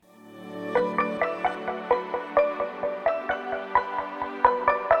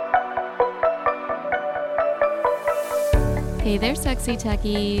Hey there, sexy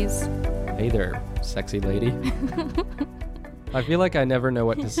techies. Hey there, sexy lady. I feel like I never know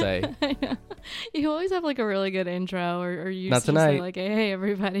what to say. I know. You always have like a really good intro, or you Not used to tonight. say like, hey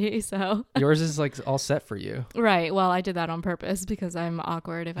everybody. So Yours is like all set for you. right. Well, I did that on purpose because I'm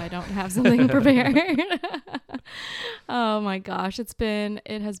awkward if I don't have something prepared. Oh my gosh, it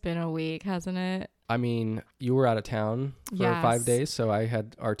has been a week, hasn't it? I mean, you were out of town for Yes. 5 days, so I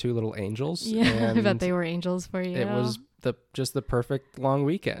had our two little angels. Yeah, I bet and they were angels for you. It was just the perfect long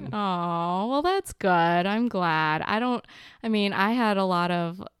weekend. Oh, well, that's good. I'm glad. I had a lot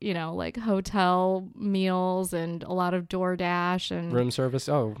of, like hotel meals and a lot of DoorDash and Room service.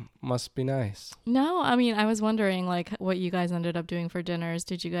 Oh, must be nice. No, I was wondering like what you guys ended up doing for dinners.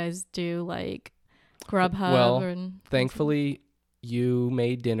 Did you guys do like Grubhub? Well, thankfully, you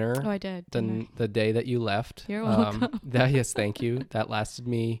made dinner. Oh, I did. The day that you left. You're welcome. Yes, thank you. That lasted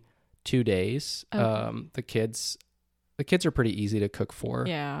me 2 days. Okay. The kids are pretty easy to cook for.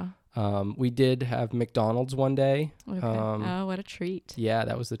 Yeah. We did have McDonald's one day. Okay. Oh, what a treat. Yeah,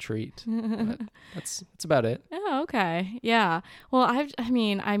 that was the treat. But that's about it. Oh, okay. Yeah. Well,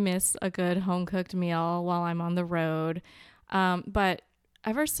 I miss a good home cooked meal while I'm on the road. But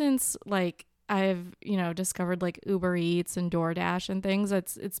ever since like I've, discovered like Uber Eats and DoorDash and things,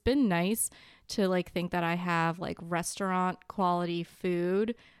 it's been nice to like think that I have like restaurant quality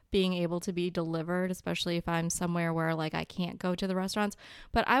food being able to be delivered, especially if I'm somewhere where like I can't go to the restaurants.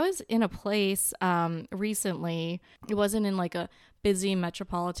 But I was in a place recently. It wasn't in like a busy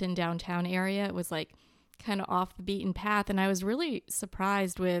metropolitan downtown area. It was like kind of off the beaten path. And I was really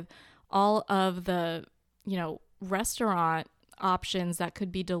surprised with all of the, restaurant options that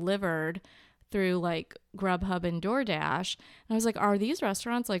could be delivered through like Grubhub and DoorDash. And I was like, are these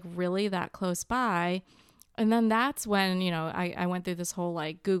restaurants like really that close by? And then that's when, I went through this whole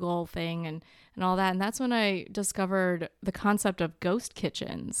like Google thing and all that. And that's when I discovered the concept of ghost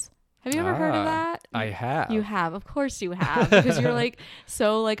kitchens. Have you ever heard of that? I have. You have. Of course you have. Because you're like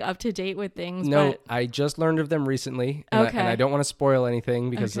so like up to date with things. No, but I just learned of them recently. And Okay. I don't want to spoil anything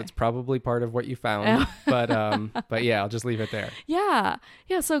because Okay. it's probably part of what you found. But yeah, I'll just leave it there. Yeah.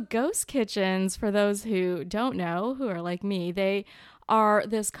 Yeah. So ghost kitchens, for those who don't know, who are like me, they are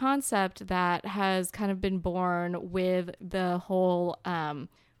this concept that has kind of been born with the whole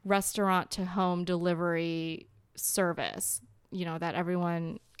restaurant to home delivery service, that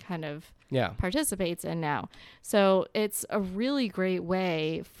everyone kind of participates in now. So it's a really great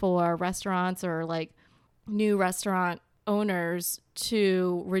way for restaurants or like new restaurant owners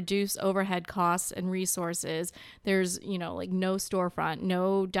to reduce overhead costs and resources. There's, like no storefront,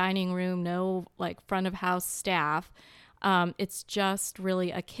 no dining room, no like front of house staff. It's just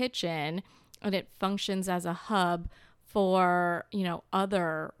really a kitchen, and it functions as a hub for,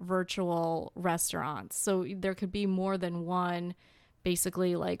 other virtual restaurants. So there could be more than one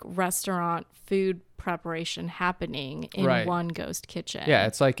basically like restaurant food preparation happening in one ghost kitchen. Yeah,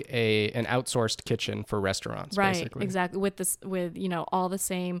 it's like an outsourced kitchen for restaurants, right, basically. Exactly. With all the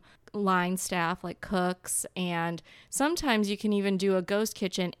same line staff like cooks, and sometimes you can even do a ghost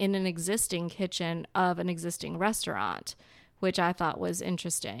kitchen in an existing kitchen of an existing restaurant, which I thought was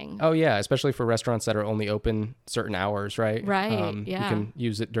interesting. Oh, yeah, especially for restaurants that are only open certain hours, right? Right, yeah. You can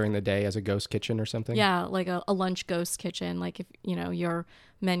use it during the day as a ghost kitchen or something. Yeah, like a lunch ghost kitchen, like if, your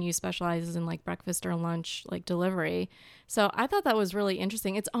menu specializes in like breakfast or lunch, like delivery. So I thought that was really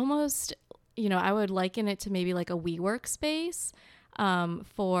interesting. It's almost, I would liken it to maybe like a WeWork space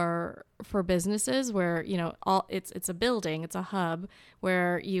for businesses where, it's a building, it's a hub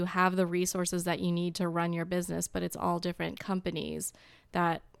where you have the resources that you need to run your business, but it's all different companies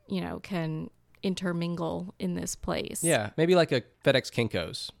that, can intermingle in this place. Yeah, maybe like a FedEx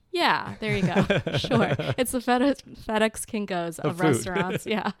Kinko's. Yeah, there you go. Sure. It's the FedEx Kinko's of food. restaurants.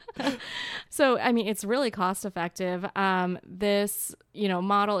 Yeah. So, it's really cost effective. This,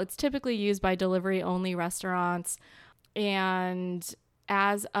 model, it's typically used by delivery only restaurants. And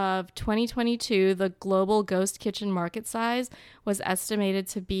as of 2022, the global ghost kitchen market size was estimated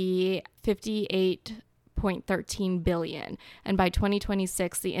to be 58.13 billion. And by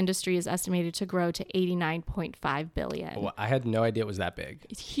 2026, the industry is estimated to grow to 89.5 billion. Oh, I had no idea it was that big.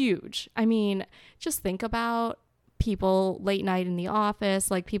 It's huge. Just think about people late night in the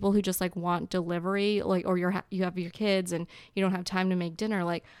office, like people who just like want delivery, like, or you have your kids and you don't have time to make dinner.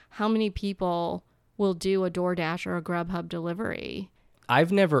 Like, how many people will do a DoorDash or a Grubhub delivery?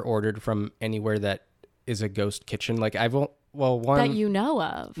 I've never ordered from anywhere that is a ghost kitchen. Like one that you know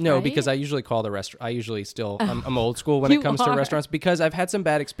of. No, right? because I usually call the restaurant. I usually still I'm old school when it comes to restaurants because I've had some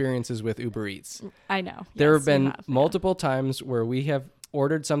bad experiences with Uber Eats. I know. There have been multiple times where we have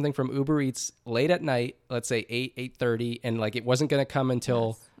ordered something from Uber Eats late at night, let's say 8:30, and like it wasn't going to come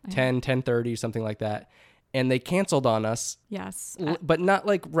until 10:30, something like that. And they canceled on us. Yes. But not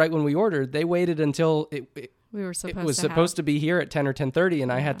like right when we ordered. They waited until we were supposed to be here at 10 or 10:30,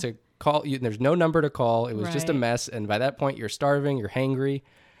 and I had to call you. There's no number to call. It was just a mess. And by that point, you're starving, you're hangry.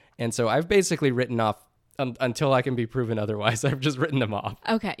 And so I've basically written off until I can be proven otherwise. I've just written them off.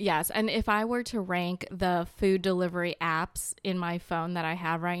 Okay, yes. And if I were to rank the food delivery apps in my phone that I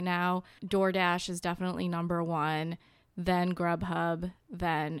have right now, DoorDash is definitely number one, then Grubhub,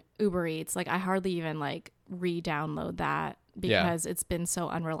 then Uber Eats. Like I hardly even like re-download that because it's been so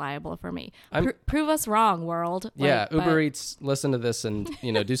unreliable for me. Prove us wrong, world. Uber Eats, listen to this and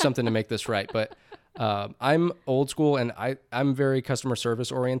do something to make this right. But I'm old school, and I'm very customer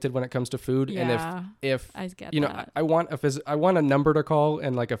service oriented when it comes to food. Yeah, and if I get that. I want a number to call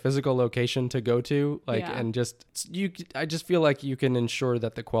and like a physical location to go to, and I just feel like you can ensure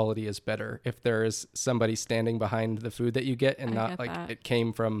that the quality is better if there is somebody standing behind the food that you get, and not like it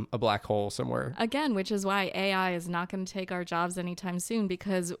came from a black hole somewhere. Again, which is why AI is not going to take our jobs anytime soon,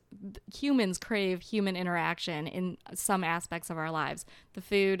 because humans crave human interaction in some aspects of our lives. The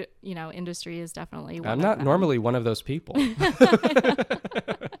food, industry is definitely I'm not normally one of those people. I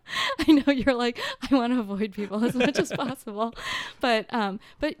know you're like, I want to avoid people as much as possible, but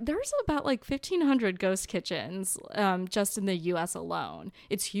there's about like 1,500 ghost kitchens just in the U.S. alone.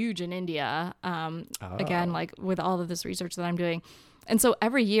 It's huge in India. Again, like with all of this research that I'm doing, and so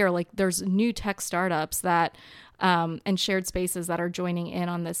every year, like there's new tech startups that and shared spaces that are joining in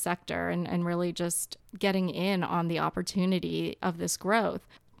on this sector and really just getting in on the opportunity of this growth.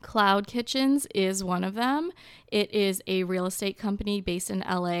 Cloud Kitchens is one of them. It is a real estate company based in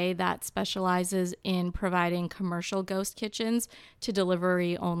LA that specializes in providing commercial ghost kitchens to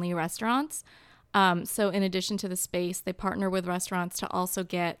delivery-only restaurants. So in addition to the space, they partner with restaurants to also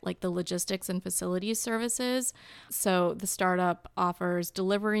get like the logistics and facilities services. So the startup offers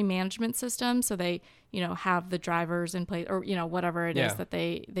delivery management systems. So they, have the drivers in place, or, whatever it is that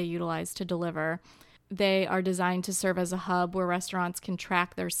they utilize to deliver. They are designed to serve as a hub where restaurants can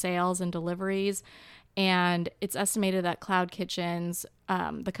track their sales and deliveries. And it's estimated that Cloud Kitchens,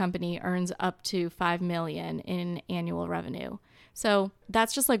 the company, earns up to $5 million in annual revenue. So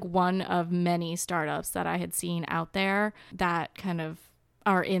that's just like one of many startups that I had seen out there that kind of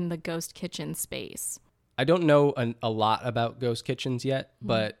are in the ghost kitchen space. I don't know a lot about ghost kitchens yet,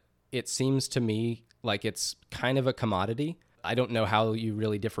 but it seems to me like it's kind of a commodity. I don't know how you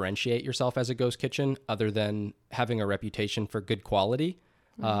really differentiate yourself as a ghost kitchen other than having a reputation for good quality.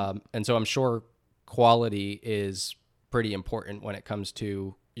 And so I'm sure quality is pretty important when it comes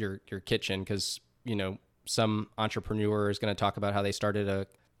to your kitchen, because, some entrepreneur is going to talk about how they started a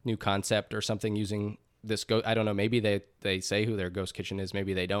new concept or something using this I don't know, maybe they say who their ghost kitchen is,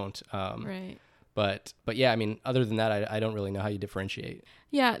 maybe they don't. Right. But yeah, I mean, other than that, I don't really know how you differentiate.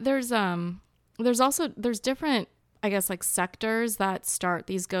 Yeah, there's different, I guess, like sectors that start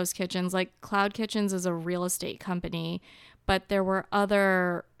these ghost kitchens. Like Cloud Kitchens is a real estate company, but there were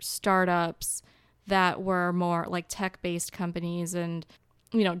other startups that were more like tech-based companies and,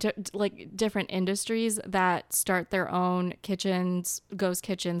 like different industries that start their own kitchens, ghost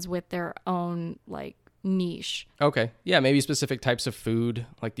kitchens with their own like niche. Okay. Yeah, maybe specific types of food.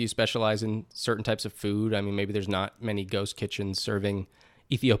 Like, do you specialize in certain types of food? I mean, maybe there's not many ghost kitchens serving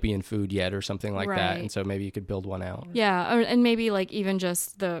Ethiopian food yet or something like that, and so maybe you could build one out. Yeah, and maybe like even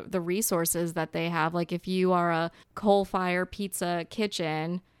just the resources that they have. Like if you are a coal fire pizza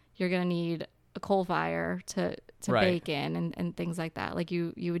kitchen, you're gonna need a coal fire to bake in and things like that. Like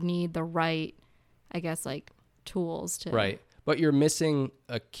you would need the right, I guess, like tools to. Right. But you're missing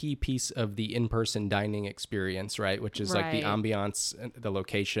a key piece of the in-person dining experience, right? Which is like the ambiance, the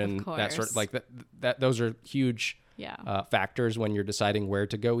location, that sort of like that. Those are huge factors when you're deciding where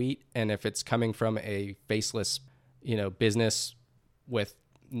to go eat. And if it's coming from a faceless, business with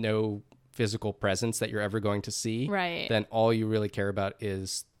no physical presence that you're ever going to see, then all you really care about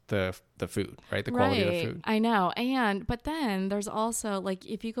is the food, right? The quality of the food. I know. But then there's also like,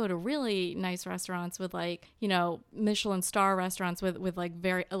 if you go to really nice restaurants with like, Michelin star restaurants with like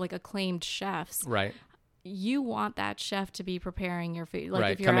very like acclaimed chefs. Right. You want that chef to be preparing your food. Like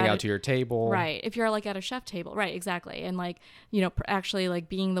right. If you're coming out to your table. Right. If you're like at a chef table. Right. Exactly. And like, actually like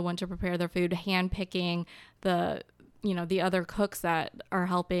being the one to prepare their food, hand picking the other cooks that are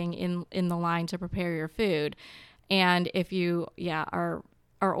helping in the line to prepare your food. And if you,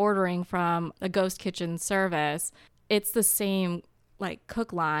 are ordering from a ghost kitchen service, it's the same like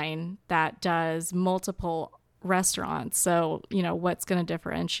cook line that does multiple restaurants. So, what's going to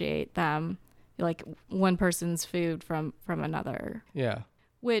differentiate them like one person's food from another. Yeah.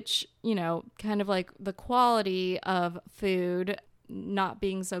 Which, you know, kind of like the quality of food not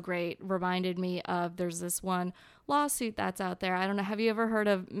being so great reminded me of, there's this one lawsuit that's out there. I don't know. Have you ever heard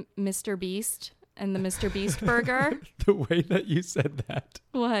of Mr. Beast and the Mr. Beast burger? The way that you said that.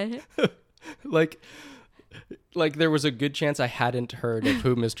 What? Like there was a good chance I hadn't heard of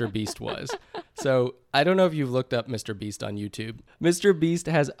who Mr. Beast was. So I don't know if you've looked up Mr. Beast on YouTube. Mr. Beast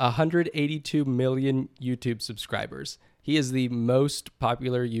has 182 million YouTube subscribers. He is the most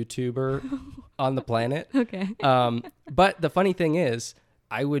popular YouTuber on the planet. Okay. But the funny thing is,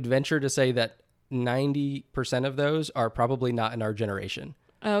 I would venture to say that 90% of those are probably not in our generation.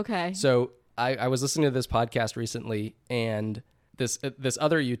 Okay. So I was listening to this podcast recently, and this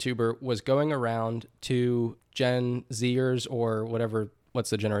other YouTuber was going around to Gen Zers or whatever.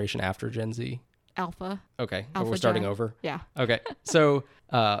 What's the generation after Gen Z? Alpha. Okay. Alpha We're starting Gen. over. Yeah. Okay. So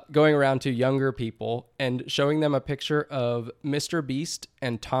going around to younger people and showing them a picture of Mr. Beast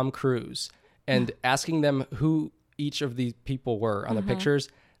and Tom Cruise and asking them who each of these people were on the pictures.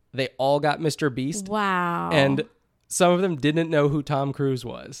 They all got Mr. Beast. Wow. And some of them didn't know who Tom Cruise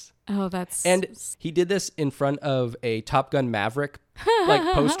was. Oh, that's... And he did this in front of a Top Gun Maverick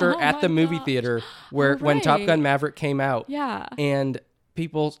like poster at the movie theater where when Top Gun Maverick came out. Yeah. And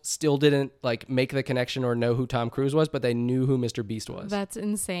people still didn't like make the connection or know who Tom Cruise was, but they knew who Mr. Beast was. That's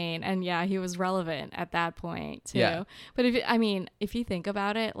insane. And yeah, he was relevant at that point too. Yeah. But if you think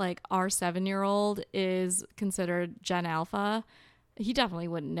about it, like our 7-year-old is considered Gen Alpha. He definitely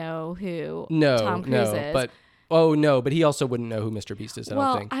wouldn't know who Tom Cruise is. But he also wouldn't know who Mr. Beast is, I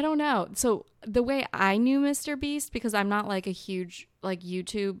don't think. I don't know. So the way I knew Mr. Beast, because I'm not like a huge like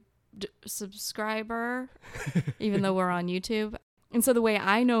YouTube subscriber, even though we're on YouTube. And so the way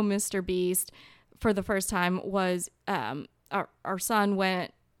I know Mr. Beast for the first time was our son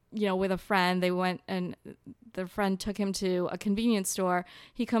went, you know, with a friend. They went and the friend took him to a convenience store.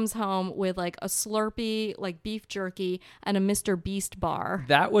 He comes home with like a Slurpee, like beef jerky, and a Mr. Beast bar.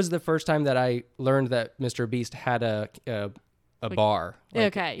 That was the first time that I learned that Mr. Beast had a bar.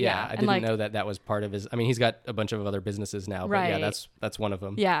 Like, okay, yeah. I didn't know that was part of his. I mean, he's got a bunch of other businesses now, but right. yeah, that's one of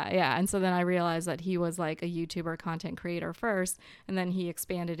them. Yeah. And so then I realized that he was like a YouTuber content creator first, and then he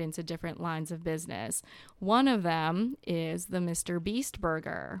expanded into different lines of business. One of them is the Mr. Beast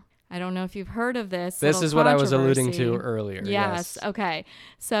burger. I don't know if you've heard of this. This is what I was alluding to earlier. Yes. Okay.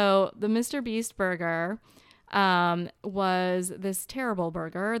 So the Mr. Beast burger was this terrible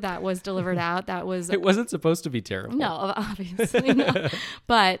burger that was delivered out. That was... It wasn't supposed to be terrible. No, obviously not.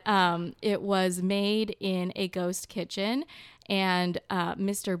 But it was made in a ghost kitchen. And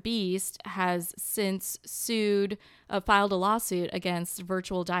Mr. Beast has since filed a lawsuit against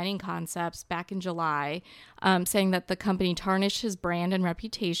Virtual Dining Concepts back in July, saying that the company tarnished his brand and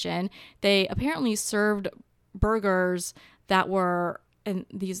reputation. They apparently served burgers that were, and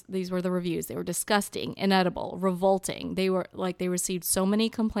these were the reviews, they were disgusting, inedible, revolting. They received so many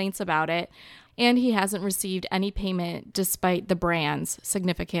complaints about it. And he hasn't received any payment despite the brand's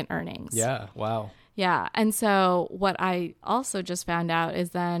significant earnings. Yeah, wow. Yeah. And so what I also just found out is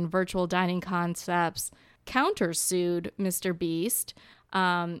then Virtual Dining Concepts countersued Mr. Beast.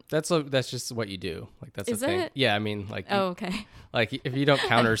 That's just what you do. Like that's the thing. It? Yeah, I mean, like. Oh, okay. Like if you don't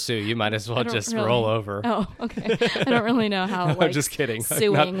countersue, you might as well just roll over. Oh, okay. I don't really know how. Like, I'm just kidding.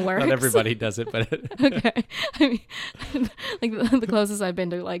 Suing works. Not everybody does it, but. Okay. I mean, like the closest I've been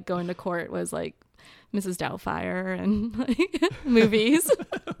to like going to court was like Mrs. Doubtfire and like movies.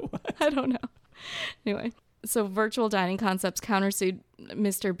 I don't know. Anyway, so Virtual Dining Concepts countersued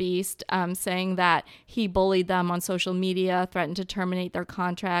Mr. Beast, saying that he bullied them on social media, threatened to terminate their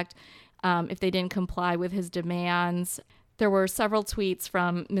contract if they didn't comply with his demands. There were several tweets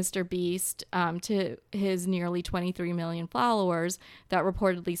from Mr. Beast to his nearly 23 million followers that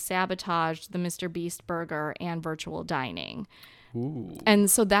reportedly sabotaged the Mr. Beast burger and virtual dining. Ooh.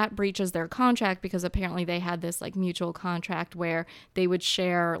 And so that breaches their contract because apparently they had this like mutual contract where they would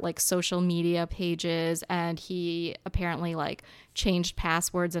share like social media pages, and he apparently like changed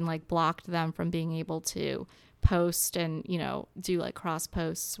passwords and like blocked them from being able to post and, you know, do like cross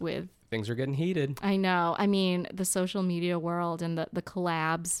posts with. Things are getting heated. I know. I mean, the social media world and the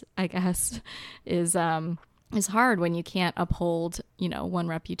collabs, I guess, is hard when you can't uphold, you know, one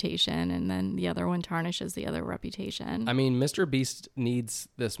reputation and then the other one tarnishes the other reputation. I mean, Mr. Beast needs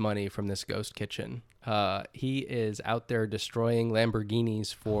this money from this ghost kitchen. He is out there destroying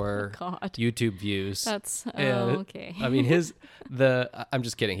Lamborghinis for YouTube views. That's okay. I mean, I'm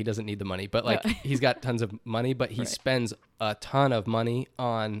just kidding. He doesn't need the money, but like he's got tons of money, but he spends a ton of money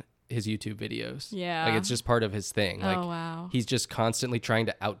on his YouTube videos. Yeah. Like it's just part of his thing. Like oh, wow. he's just constantly trying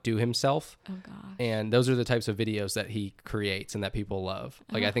to outdo himself. Oh, gosh. And those are the types of videos that he creates and that people love.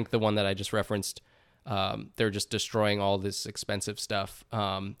 Like I think the one that I just referenced, they're just destroying all this expensive stuff.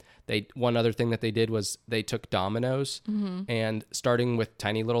 One other thing that they did was they took dominoes and starting with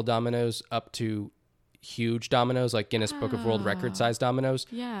tiny little dominoes up to huge dominoes, like Guinness Book of World Record size dominoes.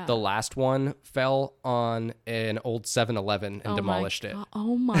 Yeah. The last one fell on an old 7-Eleven and demolished it.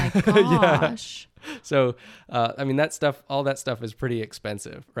 Oh my gosh. So, I mean, all that stuff is pretty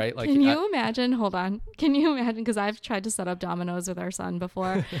expensive, right? Like, Can you imagine? Hold on. Can you imagine? Because I've tried to set up dominoes with our son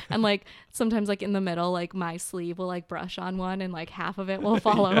before, and like sometimes, like in the middle, like my sleeve will like brush on one, and like half of it will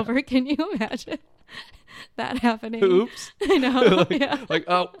fall over. Can you imagine that happening? Oops. I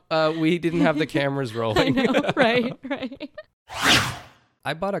know. We didn't have the cameras I rolling. know. Right. Right.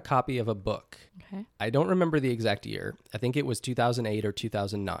 I bought a copy of a book. Okay. I don't remember the exact year. I think it was 2008 or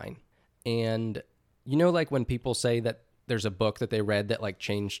 2009. And you know, like when people say that there's a book that they read that like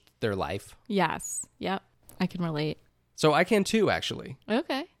changed their life? Yes. Yep. I can relate. So I can too, actually.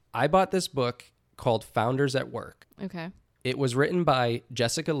 Okay. I bought this book called Founders at Work. Okay. It was written by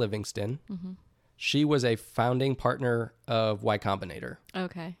Jessica Livingston. She was a founding partner of Y Combinator.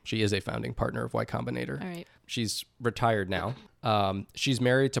 Okay. She is a founding partner of Y Combinator. All right. She's retired now. She's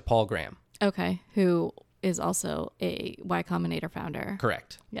married to Paul Graham. Okay. Who is also a Y Combinator founder.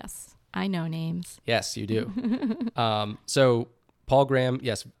 Correct. Yes. I know names. Yes, you do. So Paul Graham,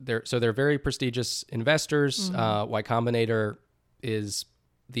 yes, they're very prestigious investors. Y Combinator is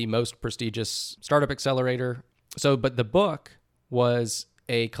the most prestigious startup accelerator. So, but the book was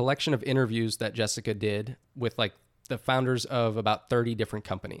a collection of interviews that Jessica did with like the founders of about 30 different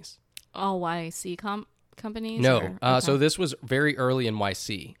companies. All YC companies? No. Or? Okay. So this was very early in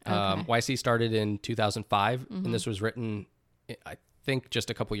YC. Okay. YC started in 2005, and this was written, I think, just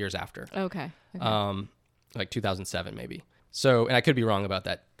a couple years after. Okay. Like 2007 maybe. So, and I could be wrong about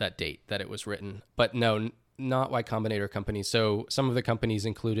that date that it was written, but no, not Y Combinator companies. So some of the companies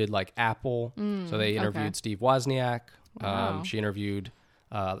included like Apple. So they interviewed Steve Wozniak. Wow. She interviewed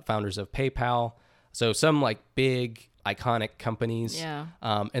the founders of PayPal. So some like big iconic companies. Yeah.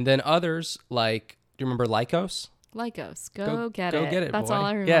 And then others like, do you remember Lycos? Lycos. Go get go it. get it, That's boy. all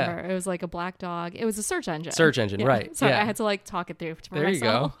I Yeah. remember. It was like a black dog. It was a search engine. Search engine, Yeah. right. Sorry, Yeah. I had to like talk it through for There you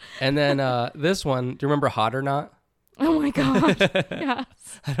myself. go. And then this one, do you remember Hot or Not? Oh my god.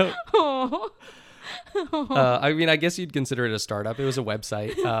 Yes. Oh. I mean, I guess you'd consider it a startup. It was a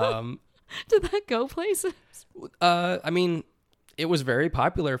website. Did that go places? I mean, it was very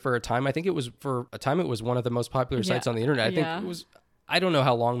popular for a time. I think it was one of the most popular sites on the internet. I think it was. I don't know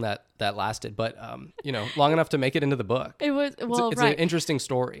how long that lasted, but long enough to make it into the book. It was It's right. an interesting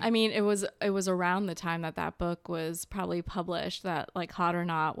story. I mean, it was around the time that book was probably published that like Hot or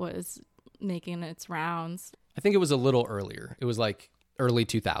Not was making its rounds. I think it was a little earlier. It was like early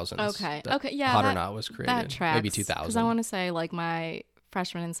 2000s. Okay. that Okay. Yeah. Hot or Not was created. That tracks. Maybe 2000. Because I want to say like my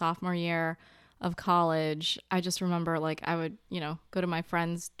freshman and sophomore year of college, I just remember like I would, go to my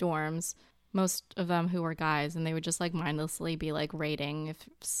friends' dorms, most of them who were guys, and they would just like mindlessly be like rating if,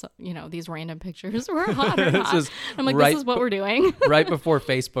 these random pictures were hot or not. I'm like, this is what we're doing. Right before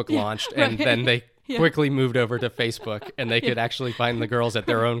Facebook launched, and right. then they quickly moved over to Facebook, and they could actually find the girls at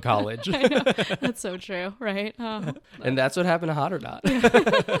their own college. I know. That's so true, right? Oh. And that's what happened to Hot or Not.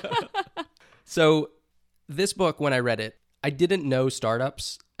 So this book, when I read it, I didn't know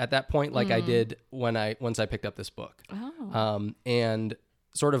startups at that point like I did once I picked up this book. Oh. And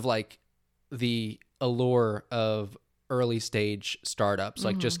sort of like the allure of early stage startups,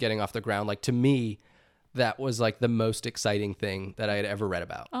 like just getting off the ground. Like to me, that was like the most exciting thing that I had ever read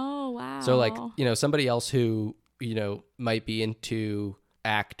about. Oh, wow. So like, somebody else who, might be into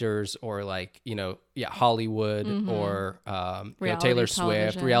actors or like, Hollywood or Taylor Swift,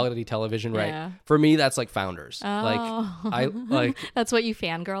 television. reality television, right? Yeah. For me, that's like Founders. Oh. Like I like That's what you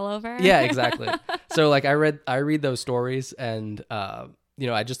fangirl over? yeah, exactly. So like I read those stories and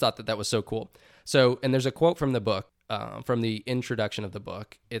I just thought that was so cool. So, and there's a quote from the book, from the introduction of the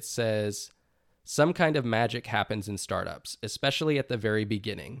book. It says, "Some kind of magic happens in startups, especially at the very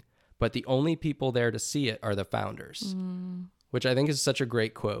beginning, but the only people there to see it are the founders." Which I think is such a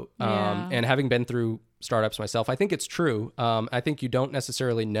great quote. Yeah. And having been through startups myself, I think it's true. I think you don't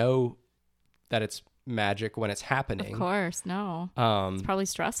necessarily know that it's magic when it's happening. Of course, no. It's probably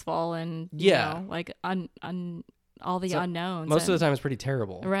stressful and like all the unknowns. Most of the time, it's pretty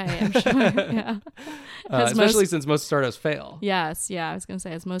terrible. Right, I'm sure. Yeah. Especially since most startups fail. Yes, yeah. I was gonna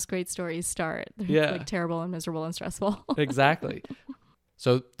say, as most great stories start, they're like terrible and miserable and stressful. Exactly.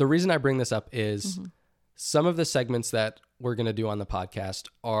 So the reason I bring this up is some of the segments that we're going to do on the podcast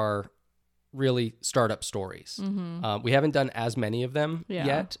are really startup stories. We haven't done as many of them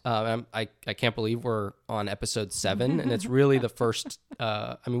yet. I can't believe we're on episode 7 and it's really the first,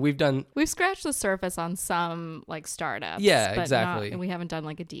 we've scratched the surface on some like startups. Yeah, but exactly. we haven't done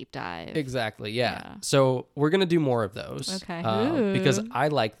like a deep dive. Exactly. Yeah. So we're going to do more of those. Okay. Because I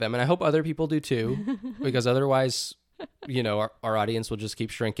like them and I hope other people do too, because otherwise, you know, our audience will just keep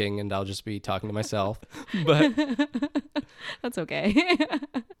shrinking and I'll just be talking to myself. But that's okay.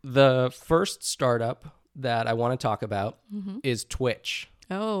 The first startup that I want to talk about is Twitch.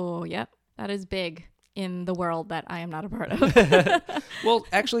 Oh, yep. That is big in the world that I am not a part of. Well,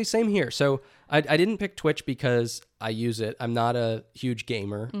 actually, same here. So I didn't pick Twitch because I use it. I'm not a huge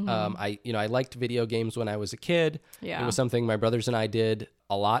gamer. I liked video games when I was a kid. Yeah. It was something my brothers and I did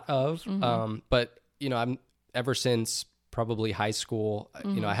a lot of. But, you know, I'm ever since probably high school,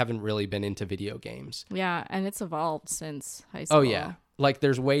 you know, I haven't really been into video games. Yeah, and it's evolved since high school. Oh, yeah. Like,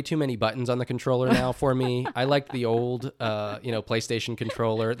 there's way too many buttons on the controller now for me. I like the old, PlayStation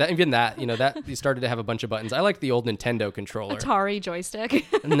controller. That you started to have a bunch of buttons. I like the old Nintendo controller. Atari joystick.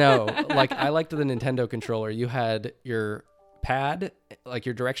 No, like, I liked the Nintendo controller. You had your pad, like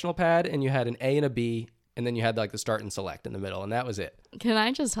your directional pad, and you had an A and a B, and then you had like the start and select in the middle, and that was it. Can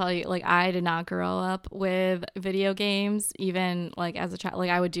I just tell you, like, I did not grow up with video games, even like as a child. Like,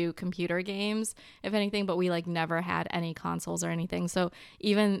 I would do computer games, if anything, but we like never had any consoles or anything. So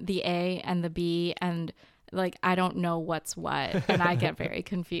even the A and the B and like, I don't know what's what, and I get very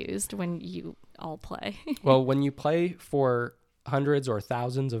confused when you all play. Well, when you play for hundreds or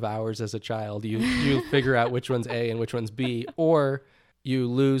thousands of hours as a child, you figure out which one's A and which one's B, or you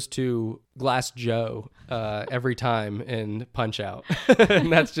lose to Glass Joe every time in Punch-Out.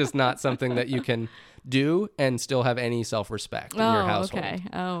 And that's just not something that you can do and still have any self-respect in your household.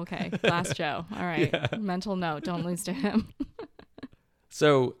 Okay. Glass Joe. All right. Yeah. Mental note. Don't lose to him.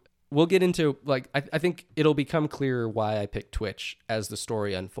 So we'll get into, like, I think it'll become clearer why I picked Twitch as the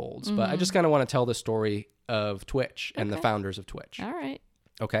story unfolds. But I just kind of want to tell the story of Twitch and the founders of Twitch. All right.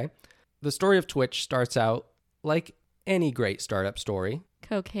 Okay. The story of Twitch starts out like any great startup story.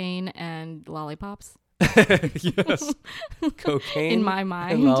 Cocaine and lollipops. Yes. Cocaine in my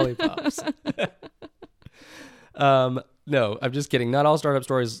mind. And lollipops. No, I'm just kidding. Not all startup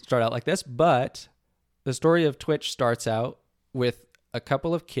stories start out like this, but the story of Twitch starts out with a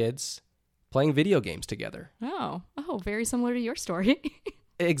couple of kids playing video games together. Oh, very similar to your story.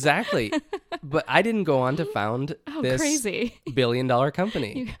 Exactly. But I didn't go on to found this crazy billion-dollar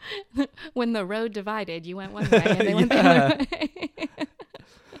company. When the road divided, you went one way and they went the other way.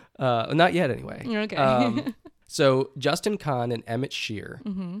 Not yet, anyway. Okay. So Justin Kan and Emmett Shear,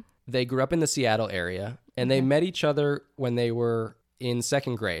 they grew up in the Seattle area, and they met each other when they were in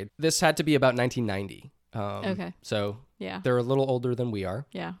second grade. This had to be about 1990. Okay. So yeah, they're a little older than we are.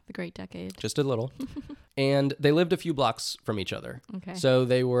 Yeah, the great decade. Just a little. And they lived a few blocks from each other. Okay. So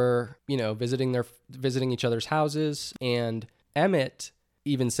they were, visiting each other's houses. And Emmett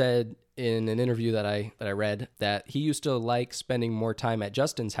even said in an interview that I read that he used to like spending more time at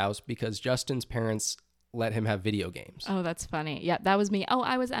Justin's house because Justin's parents let him have video games. Oh, that's funny. Yeah, that was me. Oh,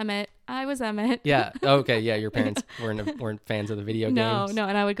 I was Emmett. Yeah. Okay. Yeah. Your parents weren't fans of the video games. No.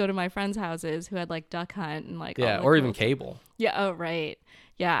 And I would go to my friends' houses who had like Duck Hunt and like or even cable. Yeah. Oh, right.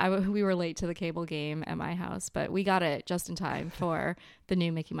 Yeah. We were late to the cable game at my house, but we got it just in time for the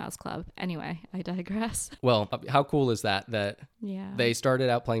new Mickey Mouse Club. Anyway, I digress. Well, how cool is that yeah, they started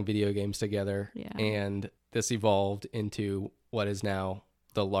out playing video games together, yeah, and this evolved into what is now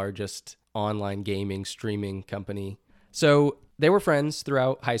the largest online gaming streaming company. So they were friends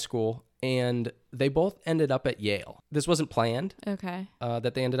throughout high school, and they both ended up at Yale. This wasn't planned. Okay.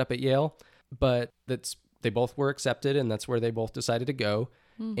 That they ended up at Yale, but they both were accepted, and that's where they both decided to go.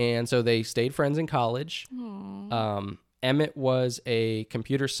 And so they stayed friends in college. Emmett was a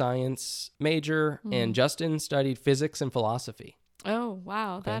computer science major, and Justin studied physics and philosophy. Oh,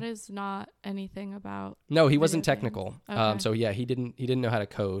 wow. Okay. That is not anything about... No, he wasn't technical. Okay. So yeah, he didn't know how to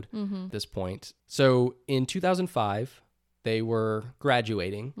code at this point. So in 2005, they were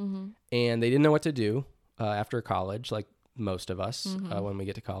graduating, and they didn't know what to do after college, like most of us when we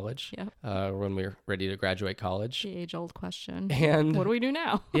get to college, when we're ready to graduate college. The age-old question. And what do we do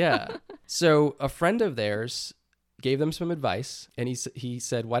now? Yeah. So a friend of theirs gave them some advice, and he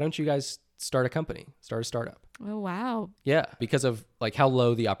said, why don't you guys start a startup? Oh, wow. Yeah, because of like how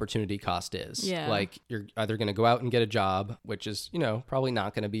low the opportunity cost is. Yeah. Like you're either going to go out and get a job, which is, probably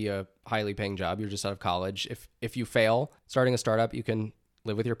not going to be a highly paying job. You're just out of college. If you fail starting a startup, you can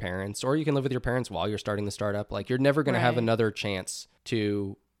live with your parents, or you can live with your parents while you're starting the startup. Like you're never going to have another chance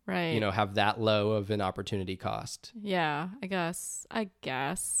to Right. have that low of an opportunity cost. Yeah, I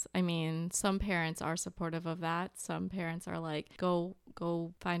guess. I mean, some parents are supportive of that. Some parents are like, go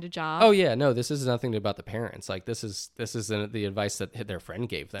find a job. Oh yeah, no, this is nothing about the parents. Like this is the advice that their friend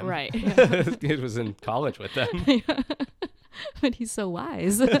gave them. Right. It was in college with them. But he's so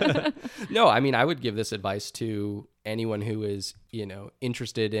wise. No, I mean, I would give this advice to anyone who is,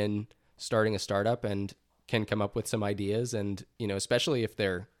 interested in starting a startup and can come up with some ideas, and, especially if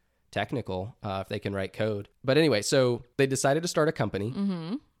they're technical, if they can write code. But anyway, so they decided to start a company.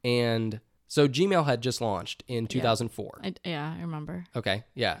 Mm-hmm. And so Gmail had just launched in 2004. I remember. Okay.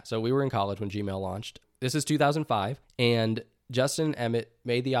 Yeah. So we were in college when Gmail launched. This is 2005. And Justin and Emmett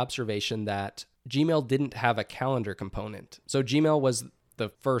made the observation that Gmail didn't have a calendar component. So Gmail was the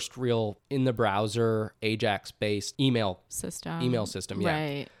first real in the browser Ajax-based email system. Yeah.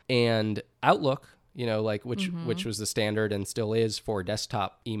 Right. And Outlook, which was the standard and still is for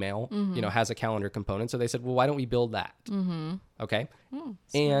desktop email, has a calendar component. So they said, well, why don't we build that? Mm-hmm. Okay.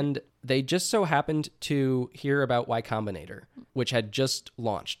 And they just so happened to hear about Y Combinator, which had just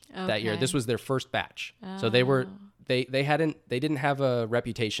launched that year. This was their first batch. So they didn't have a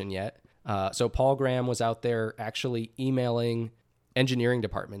reputation yet. So Paul Graham was out there actually emailing engineering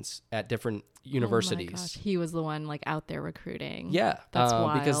departments at different universities. Oh my gosh. He was the one out there recruiting. Yeah. That's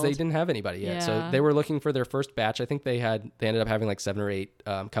wild. Because they didn't have anybody yet. Yeah. So they were looking for their first batch. I think they ended up having 7 or 8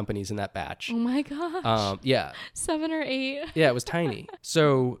 companies in that batch. Oh my gosh. Yeah. 7 or 8. Yeah, it was tiny.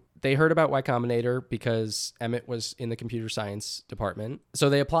 So they heard about Y Combinator because Emmett was in the computer science department. So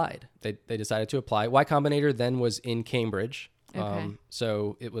they applied. They decided to apply. Y Combinator then was in Cambridge. Okay.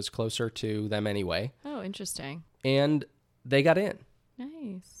 So it was closer to them anyway. Oh, interesting. And they got in.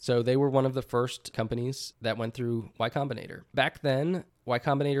 Nice. So they were one of the first companies that went through Y Combinator. Back then, Y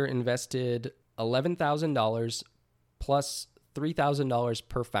Combinator invested $11,000 plus $3,000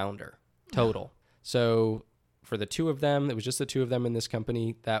 per founder total. So for the two of them, it was just the two of them in this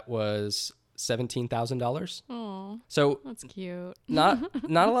company, that was $17,000. Oh, so that's cute. not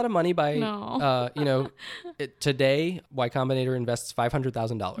a lot of money by no. Today Y Combinator invests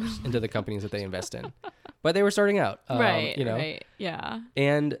 $500,000 into the companies that they invest in, but they were starting out, right, yeah.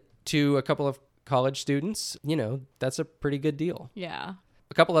 And to a couple of college students, that's a pretty good deal. Yeah.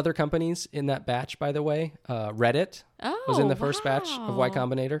 A couple other companies in that batch, by the way, Reddit was in the first batch of Y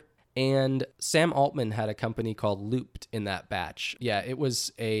Combinator. And Sam Altman had a company called Looped in that batch. Yeah, it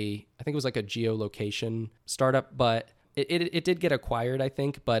was I think it was like a geolocation startup, but it did get acquired, I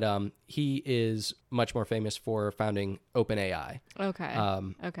think. But he is much more famous for founding OpenAI.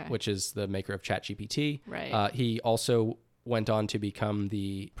 Okay. Which is the maker of ChatGPT. Right. He also went on to become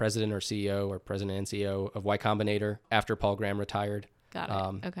the president and CEO of Y Combinator after Paul Graham retired. Got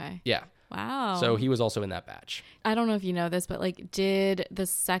it. Okay. Yeah. Wow. So he was also in that batch. I don't know if you know this, but did the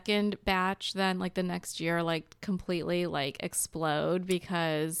second batch then the next year completely explode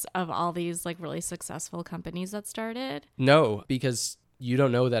because of all these really successful companies that started? No, because you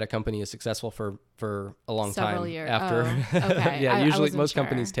don't know that a company is successful for a long Several time years. after. Oh, okay. Yeah, I usually wasn't most sure.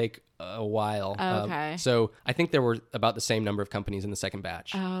 companies take a while. Okay. So I think there were about the same number of companies in the second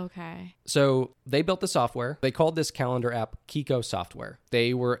batch. Oh, okay. So they built the software. They called this calendar app Kiko Software.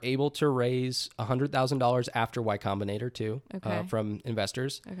 They were able to raise $100,000 after Y Combinator too, Okay. from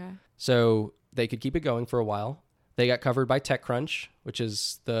investors. Okay. So they could keep it going for a while. They got covered by TechCrunch, which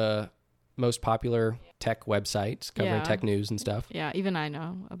is the most popular tech website covering tech news and stuff. Yeah, even I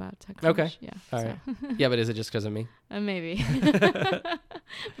know about TechCrunch. Okay. Yeah. All right. Yeah, but is it just because of me? Maybe.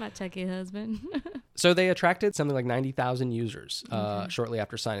 My techie husband. So they attracted something like 90,000 users shortly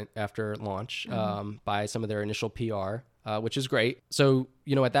after launch by some of their initial PR, which is great. So,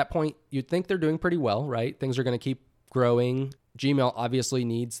 at that point, you'd think they're doing pretty well, right? Things are going to keep growing. Gmail obviously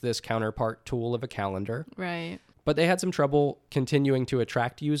needs this counterpart tool of a calendar. Right. But they had some trouble continuing to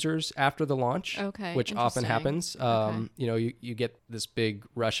attract users after the launch, Okay, which often interesting. happens. You get this big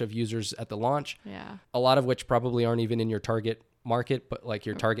rush of users at the launch, Yeah. a lot of which probably aren't even in your target market, but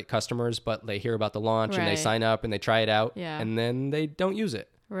your target customers, but they hear about the launch and they Right. sign up and they try it out, Yeah. and then they don't use it.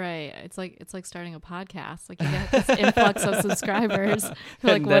 Right. It's like starting a podcast. You get this influx of subscribers.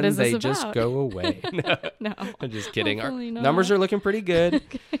 You're And what then is this they about? just go away. No. I'm just kidding. Our Hopefully not. numbers are looking pretty good.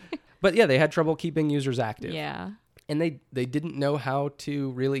 But yeah, they had trouble keeping users active. Yeah. And they didn't know how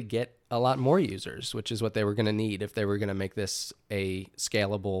to really get a lot more users, which is what they were going to need if they were going to make this a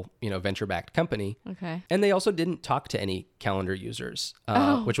scalable, venture-backed company. Okay. And they also didn't talk to any calendar users,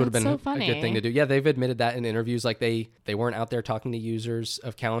 Oh, which would have been that's so a good thing funny. to do. Yeah, they've admitted that in interviews. They weren't out there talking to users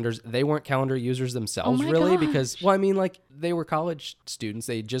of calendars. They weren't calendar users themselves, Oh my really, gosh. because, they were college students.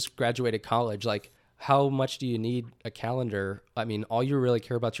 They just graduated college. how much do you need a calendar? I mean, all you really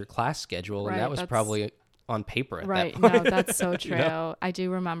care about your class schedule, and Right, that was that's- probably on paper at Right. that point. No, that's so true. You know? I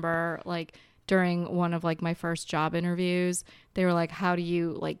do remember like during one of like my first job interviews, they were like, how do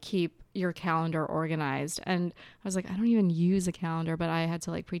you like keep your calendar organized? And I was like, I don't even use a calendar, but I had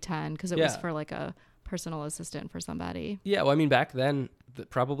to like pretend because it was Yeah. for like a personal assistant for somebody. Yeah, well, I mean, back then,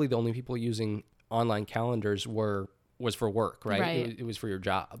 probably the only people using online calendars was for work, right? Right. It was for your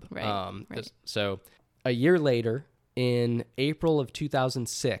job. Right, right. So a year later, in April of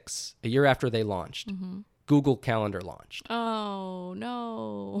 2006, a year after they launched, Google Calendar launched. Oh,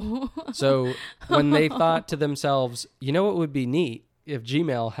 no. So when they thought to themselves, you know what would be neat if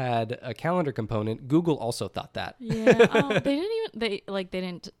Gmail had a calendar component, Google also thought that. Yeah. Oh, they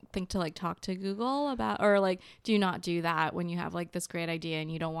didn't think to like talk to Google about, or like, do you not do that when you have like this great idea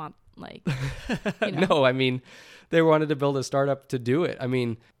and you don't want like, you know? No, I mean, they wanted to build a startup to do it. I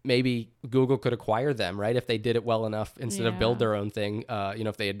mean, maybe Google could acquire them, right? If they did it well enough instead of build Yeah. their own thing.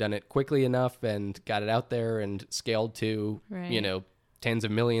 If they had done it quickly enough and got it out there and scaled to, Right. tens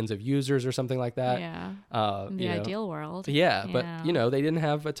of millions of users or something like that. Yeah. you In the know. ideal world. Yeah, but they didn't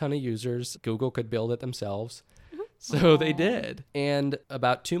have a ton of users. Google could build it themselves. So they did. And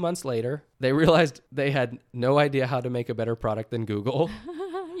about 2 months later, they realized they had no idea how to make a better product than Google.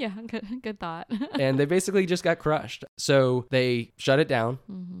 Yeah, good thought. And they basically just got crushed. So they shut it down.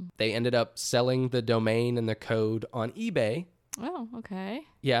 Mm-hmm. They ended up selling the domain and the code on eBay. Oh, okay.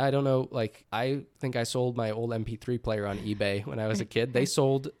 Yeah, I don't know. Like, I think I sold my old MP3 player on eBay when I was a kid. They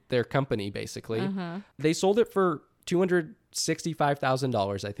sold their company, basically. Uh-huh. They sold it for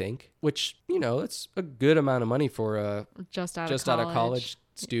 $265,000, I think, which, it's a good amount of money for a Just out out of of college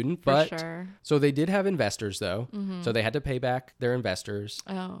student. For But sure. so they did have investors, though. Mm-hmm. So they had to pay back their investors.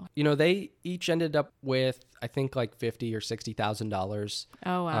 Oh. They each ended up with, I think, like $50,000 or $60,000.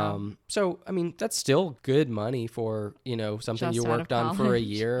 Oh, wow. So, I mean, that's still good money for, something Just you out of worked on for a college.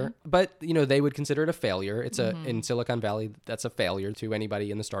 year. But, they would consider it a failure. It's Mm-hmm. in Silicon Valley, that's a failure to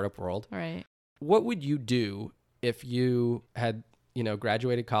anybody in the startup world. All right. What would you do if you had,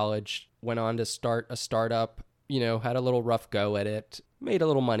 graduated college, went on to start a startup, had a little rough go at it, made a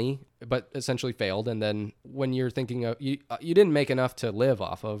little money, but essentially failed. And then when you're thinking of, you didn't make enough to live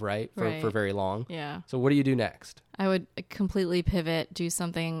off of, right? For Right. very long. Yeah. So what do you do next? I would completely pivot, do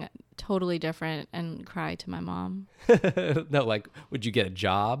something totally different, and cry to my mom. No, like, would you get a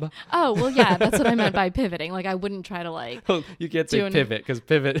job? Oh, well, yeah, that's what I meant by pivoting. Like, I wouldn't try to like, Oh, you can't say Doing- pivot because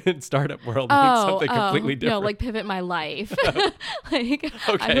pivot in startup world means something completely different. No, like pivot my life. Like,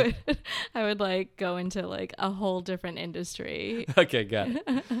 Okay. I would like go into like a whole different industry. Okay, got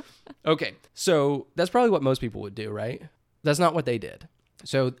it. Okay, so that's probably what most people would do, right? That's not what they did.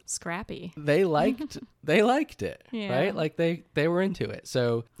 So Scrappy. they liked it, Yeah. right? Like they were into it.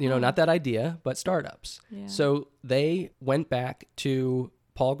 So, not that idea, but startups. Yeah. So they went back to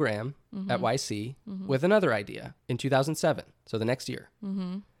Paul Graham Mm-hmm. at YC with another idea in 2007. So the next year.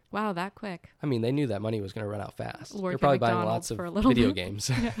 Mm-hmm. Wow, that quick. I mean, they knew that money was going to run out fast. Work They're at probably buying McDonald's lots of for a little video bit.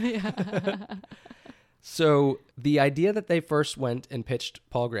 games. Yeah. So the idea that they first went and pitched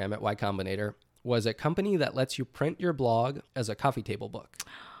Paul Graham at Y Combinator was a company that lets you print your blog as a coffee table book.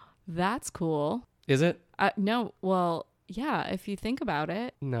 That's cool. Is it? No, well, yeah, if you think about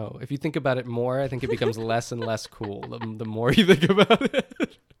it. No. If you think about it more, I think it becomes less and less cool the more you think about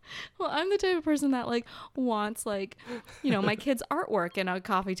it. Well, I'm the type of person that like wants like, my kid's artwork in a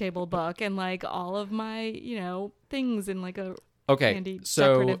coffee table book and like all of my, things in like a Okay, handy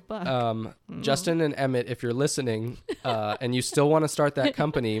so decorative book. Justin and Emmett, if you're listening and you still want to start that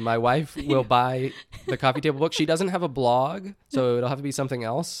company, my wife will buy the coffee table book. She doesn't have a blog, so it'll have to be something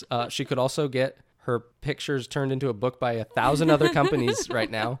else. She could also get her pictures turned into a book by 1,000 other companies right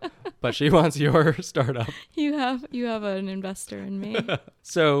now, but she wants your startup. You have an investor in me.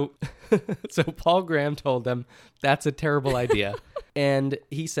 So Paul Graham told them that's a terrible idea. And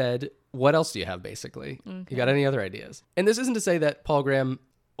he said, what else do you have, basically? You got any other ideas? And this isn't to say that Paul Graham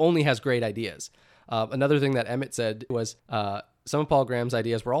only has great ideas. Another thing that Emmett said was some of Paul Graham's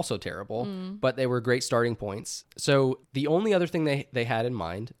ideas were also terrible, but they were great starting points. So the only other thing they had in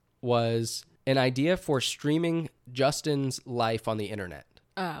mind was an idea for streaming Justin's life on the internet.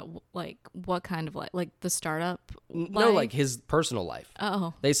 Like what kind of like the startup? No, like his personal life.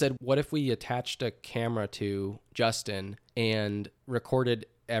 Oh, They said, what if we attached a camera to Justin and recorded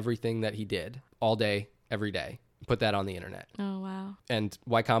everything that he did all day, every day, put that on the internet? oh wow. And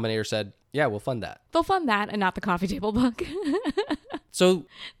Y Combinator said, yeah, we'll fund that. They'll fund that and not the coffee table book. So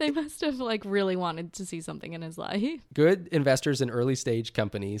They must have like really wanted to see something in his life. good investors in early stage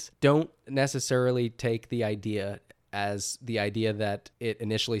companies don't necessarily take the idea as the idea that it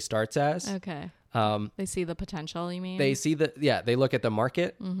initially starts as. Okay. They see the potential, you mean? They see they look at the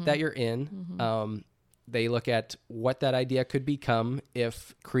market that you're in. They look at what that idea could become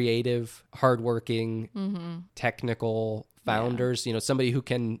if creative, hardworking, technical founders, somebody who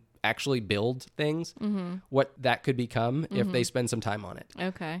can actually build things, what that could become if they spend some time on it.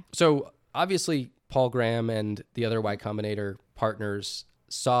 Okay. So obviously Paul Graham and the other Y Combinator partners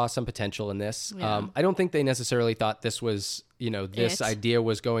saw some potential in this. Yeah. I don't think they necessarily thought this was, this idea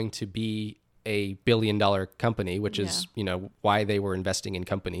was going to be a billion-dollar company, which is, why they were investing in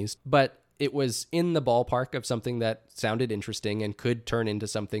companies. But it was in the ballpark of something that sounded interesting and could turn into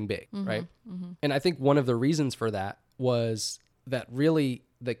something big, right? And I think one of the reasons for that was that really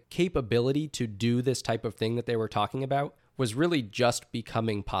the capability to do this type of thing that they were talking about was really just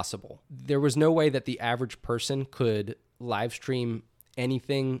becoming possible. There was no way that the average person could live stream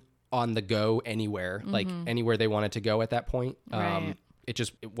anything on the go anywhere, like anywhere they wanted to go at that point. Right. It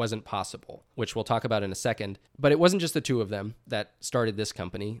wasn't possible, which we'll talk about in a second. But it wasn't just the two of them that started this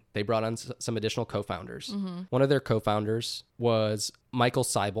company. They brought on some additional co-founders. One of their co-founders was Michael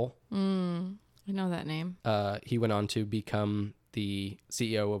Seibel. I know that name. He went on to become the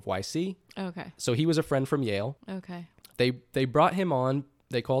CEO of YC. Okay. So he was a friend from Yale. Okay. They brought him on.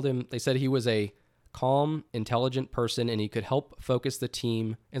 They said he was a calm, intelligent person, and he could help focus the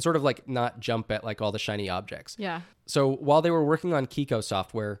team and sort of like not jump at like all the shiny objects. Yeah. So while they were working on Kiko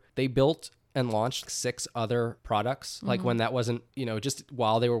software, they built and launched 6 other products. Like when that wasn't, just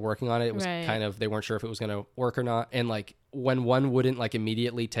while they were working on it, it was kind of, they weren't sure if it was going to work or not. And like when one wouldn't like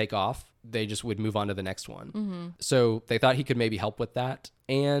immediately take off, they just would move on to the next one. So they thought he could maybe help with that.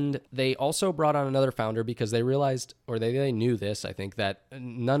 And they also brought on another founder because they realized, or they knew this, I think, that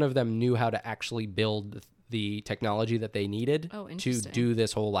none of them knew how to actually build the technology that they needed to do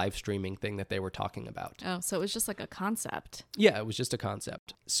this whole live streaming thing that they were talking about. Oh, so it was just like a concept. Yeah, it was just a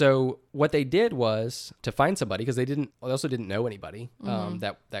concept. So what they did was to find somebody, because they also didn't know anybody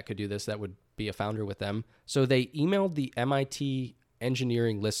that could do this, that would be a founder with them. So they emailed the MIT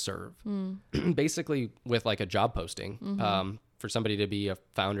engineering listserv, basically with like a job posting for somebody to be a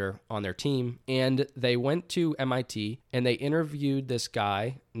founder on their team. And they went to MIT and they interviewed this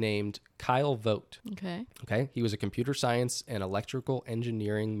guy named Kyle Vogt. Okay. He was a computer science and electrical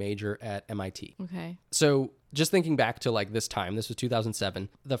engineering major at MIT. Okay. So just thinking back to like this time, this was 2007,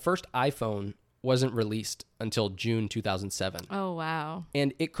 the first iPhone wasn't released until June 2007. Oh, wow.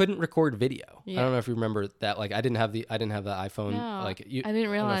 And it couldn't record video. Yeah. I don't know if you remember that. Like I didn't have the iPhone. No, like I didn't realize.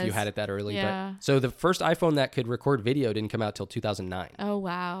 I don't know if you had it that early. Yeah. But so the first iPhone that could record video didn't come out till 2009. Oh,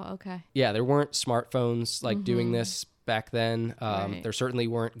 wow. Okay. Yeah, there weren't smartphones like doing this back then. There certainly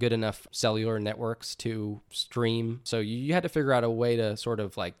weren't good enough cellular networks to stream. So you had to figure out a way to sort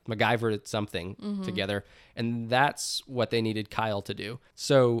of like MacGyver something together. And that's what they needed Kyle to do.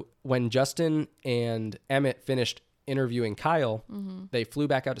 So when Justin and Emmett finished interviewing Kyle, they flew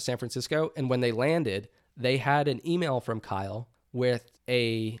back out to San Francisco. And when they landed, they had an email from Kyle with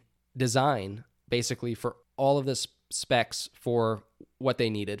a design basically for all of the specs for what they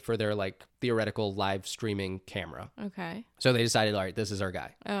needed for their like theoretical live streaming camera. Okay. So they decided, all right, this is our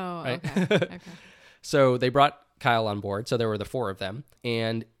guy. Oh, right? okay. So they brought Kyle on board. So there were the 4 of them.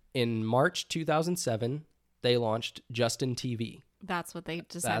 And in March 2007, they launched Justin TV. That's what they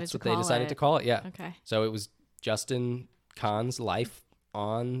decided to call it. That's what they decided to call it, yeah. Okay. So it was Justin Khan's life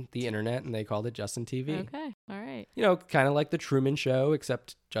on the internet, and they called it Justin TV. Okay. All right. Kind of like the Truman Show,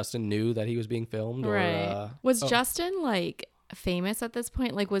 except Justin knew that he was being filmed. Right. Was Justin like famous at this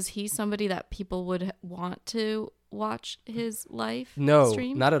point? Like, was he somebody that people would want to watch his life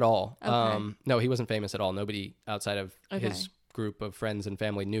stream? Not at all. Okay. No, he wasn't famous at all. Nobody outside of his group of friends and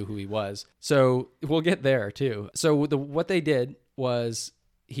family knew who he was. So we'll get there too. So what they did was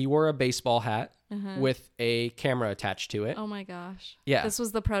he wore a baseball hat with a camera attached to it. Oh my gosh. Yeah. This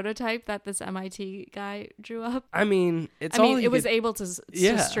was the prototype that this MIT guy drew up. I mean, it was able to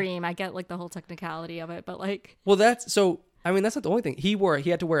stream. I get like the whole technicality of it, but like. Well, that's not the only thing. He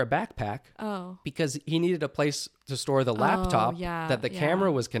had to wear a backpack. Oh. Because he needed a place to store the laptop that the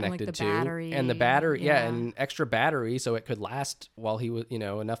camera was connected and, like, to. Battery. And the battery, and extra battery so it could last while he was,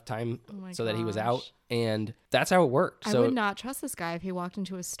 enough time so that he was out. And that's how it worked. I would not trust this guy if he walked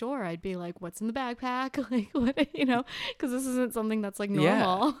into a store. I'd be like, what's in the backpack? Like, what, because this isn't something that's like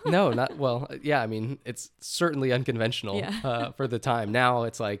normal. Yeah. No, not, well, yeah, I mean, it's certainly unconventional for the time. Now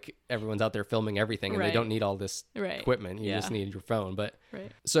it's like everyone's out there filming everything and they don't need all this equipment. You just need your phone. But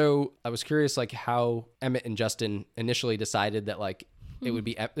so I was curious, like, how Emmett and Justin initially decided that like it would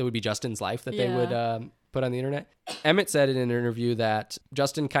be Justin's life that they would put on the internet. Emmett said in an interview that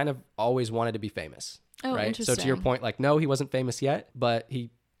Justin kind of always wanted to be famous. Oh, right. interesting. So to your point, like, no, he wasn't famous yet, but he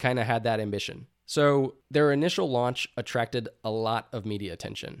kind of had that ambition. So their initial launch attracted a lot of media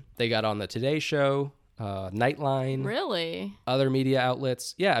attention. They got on the Today Show, Nightline, Really? other media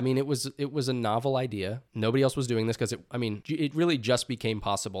outlets. Yeah, I mean, it was a novel idea. Nobody else was doing this because it really just became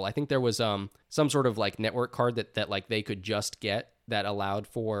possible. I think there was some sort of like network card that like they could just get that allowed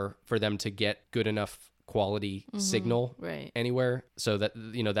for them to get good enough quality signal Right. anywhere. So that,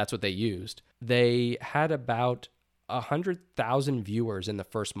 that's what they used. They had about 100,000 viewers in the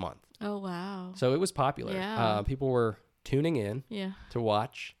first month. Oh, wow. So it was popular. Yeah. People were tuning in Yeah. to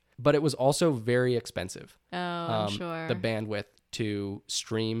watch, but it was also very expensive. Oh, I'm sure. The bandwidth to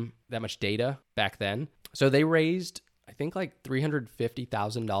stream that much data back then. So they raised, I think, like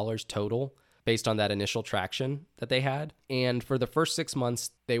 $350,000 total based on that initial traction that they had. And for the first 6 months,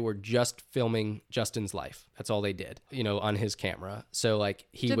 they were just filming Justin's life. That's all they did, on his camera. So like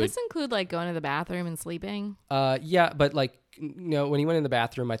Did this include like going to the bathroom and sleeping? Yeah, but like, when he went in the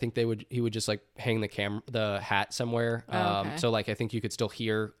bathroom, I think he would just like hang the hat somewhere. Oh, okay. So like, I think you could still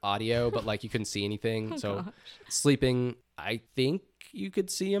hear audio, but like you couldn't see anything. So gosh. sleeping, I think you could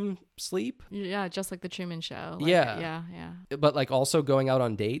see him sleep. Yeah, just like the Truman Show. Like, Yeah. Yeah. But like also going out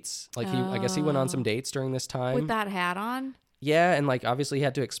on dates. Like I guess he went on some dates during this time. With that hat on? Yeah, and like obviously he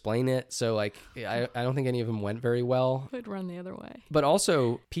had to explain it. So like I don't think any of them went very well. Would run the other way. But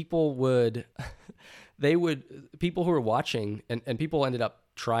also people people who were watching and people ended up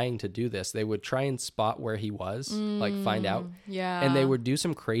trying to do this. They would try and spot where he was, like find out. Yeah. And they would do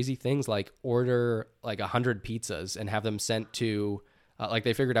some crazy things like order like 100 pizzas and have them sent to like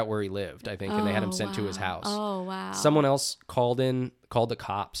they figured out where he lived, I think, and they had him sent to his house. Oh, wow. Someone else called the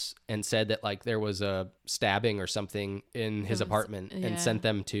cops and said that like there was a stabbing or something in his apartment and sent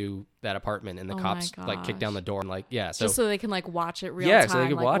them to that apartment, and the cops like kicked down the door and like, yeah. So just so they can like watch it real Yeah, time, so they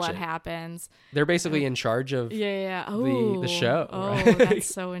could like watch what it. happens. they're basically in charge of Yeah. Oh, the show. Oh, right?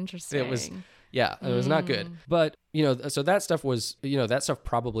 that's so interesting. It was not good. But, so that stuff was, that stuff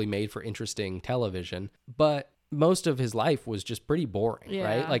probably made for interesting television, but most of his life was just pretty boring,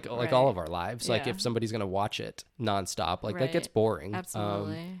 right? Like all of our lives. Like if somebody's going to watch it nonstop, like that gets boring.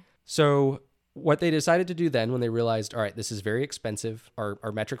 Absolutely. So what they decided to do then when they realized, all right, this is very expensive.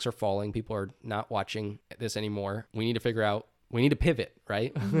 Our metrics are falling. People are not watching this anymore. We need to pivot,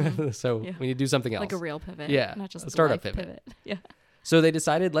 right? So we need to do something else. Like a real pivot. Yeah, Not just a startup life pivot. Yeah. So they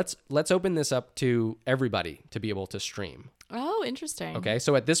decided let's open this up to everybody to be able to stream. Oh, interesting. Okay,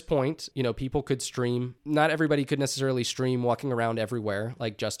 so at this point, people could stream. Not everybody could necessarily stream walking around everywhere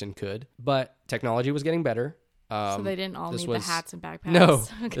like Justin could, but technology was getting better. So they didn't all need the hats and backpacks. No,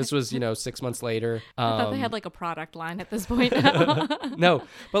 Okay. this was 6 months later. I thought they had like a product line at this point. No,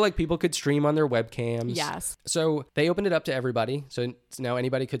 but like people could stream on their webcams. Yes. So they opened it up to everybody. So now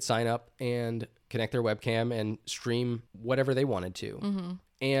anybody could sign up and connect their webcam and stream whatever they wanted to.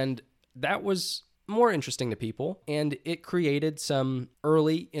 And that was more interesting to people, and it created some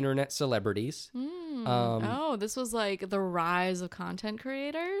early internet celebrities. This was like the rise of content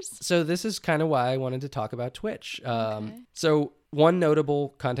creators. So this is kind of why I wanted to talk about Twitch. So one notable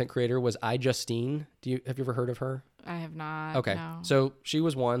content creator was iJustine. Have you ever heard of her? I have not. Okay. No. So she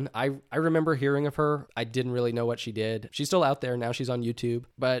was one. I remember hearing of her. I didn't really know what she did. She's still out there. Now she's on YouTube.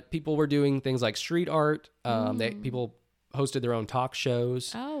 But people were doing things like street art. People hosted their own talk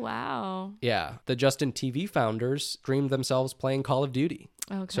shows. Oh, wow. Yeah. The Justin TV founders streamed themselves playing Call of Duty.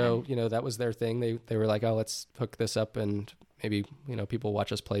 Okay. So, that was their thing. They were like, oh, let's hook this up and maybe, people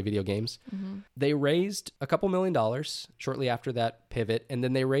watch us play video games. They raised a couple $1 million shortly after that pivot. And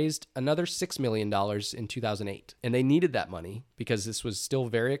then they raised another $6 million in 2008. And they needed that money because this was still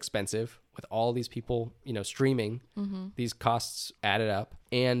very expensive with all these people, streaming. These costs added up.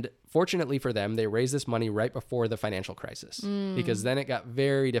 And fortunately for them, they raised this money right before the financial crisis because then it got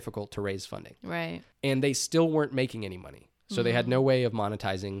very difficult to raise funding. Right. And they still weren't making any money. So they had no way of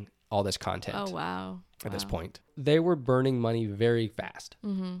monetizing all this content. Oh, wow. At this point, they were burning money very fast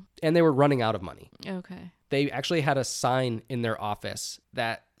and they were running out of money. Okay. They actually had a sign in their office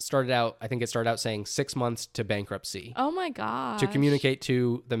that started out saying 6 months to bankruptcy Oh my gosh. to communicate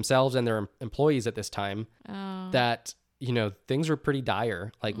to themselves and their employees at this time that, things were pretty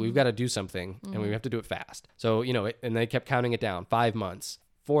dire. Like we've got to do something and we have to do it fast. So, and they kept counting it down 5 months,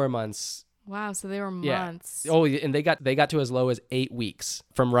 4 months. Wow. So they were months. Oh, and they got to as low as 8 weeks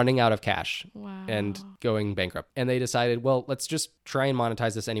from running out of cash and going bankrupt. And they decided, well, let's just try and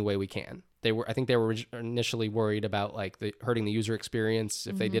monetize this any way we can. I think they were initially worried about like hurting the user experience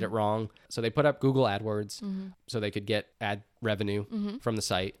if they did it wrong. So they put up Google AdWords so they could get ad revenue from the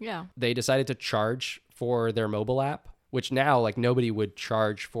site. Yeah. They decided to charge for their mobile app, which now like nobody would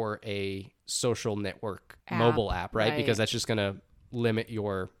charge for a social network mobile app, right? Because that's just going to limit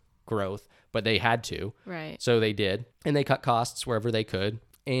your growth, but they had to. Right. So they did. And they cut costs wherever they could.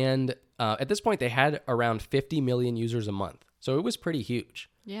 And at this point, they had around 50 million users a month. So it was pretty huge.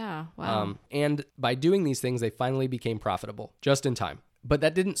 Yeah. Wow. And by doing these things, they finally became profitable just in time. But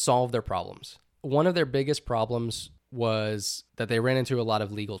that didn't solve their problems. One of their biggest problems was that they ran into a lot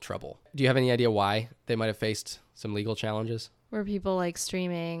of legal trouble. Do you have any idea why they might have faced some legal challenges? Were people like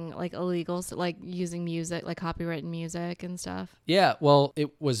streaming like illegal, like using music, like copyrighted music and stuff? Yeah, well,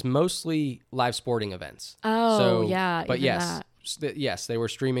 it was mostly live sporting events. Oh, yeah. But even yes, that. yes, they were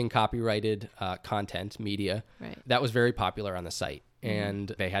streaming copyrighted content, media. Right. That was very popular on the site. And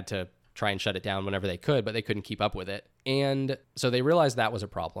they had to try and shut it down whenever they could, but they couldn't keep up with it. And so they realized that was a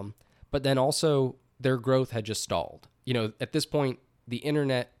problem. But then also their growth had just stalled. You know, at this point, the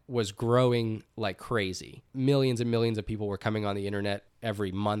internet was growing like crazy. Millions and millions of people were coming on the internet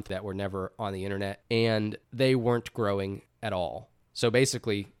every month that were never on the internet, and they weren't growing at all. So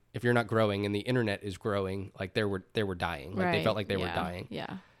basically, if you're not growing and the internet is growing, like they were dying. Like they felt like they were dying.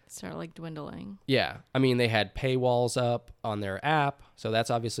 Yeah. Start like dwindling. Yeah. I mean, they had paywalls up on their app, so that's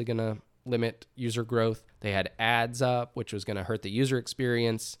obviously going to limit user growth. They had ads up, which was going to hurt the user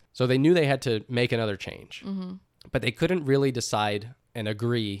experience. So they knew they had to make another change. But they couldn't really decide and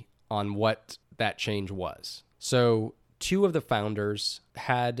agree on what that change was. So two of the founders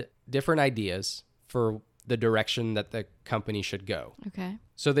had different ideas for the direction that the company should go. Okay.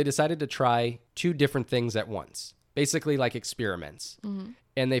 So they decided to try two different things at once, basically like experiments.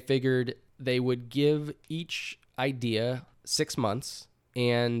 And they figured they would give each idea 6 months,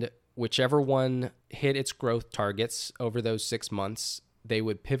 and whichever one hit its growth targets over those 6 months, they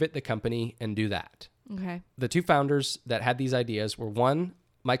would pivot the company and do that. Okay. The two founders that had these ideas were one,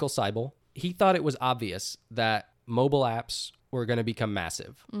 Michael Seibel. He thought it was obvious that mobile apps were going to become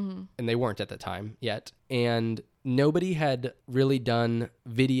massive, and they weren't at the time yet. And nobody had really done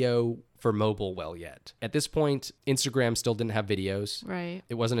video for mobile well yet. At this point, Instagram still didn't have videos. Right.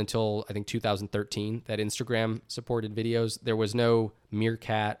 It wasn't until, I think, 2013 that Instagram supported videos. There was no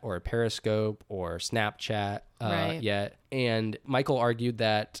Meerkat or Periscope or Snapchat yet. And Michael argued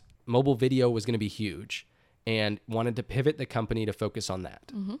that mobile video was going to be huge and wanted to pivot the company to focus on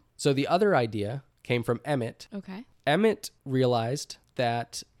that. So the other idea came from Emmett. Okay. Emmett realized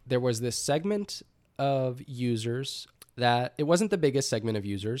that there was this segment of users that it wasn't the biggest segment of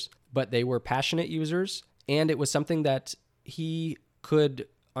users, but they were passionate users, and it was something that he could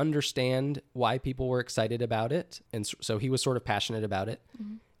understand why people were excited about it. And so he was sort of passionate about it.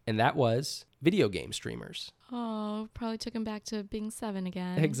 And that was video game streamers. Oh, probably took him back to being 7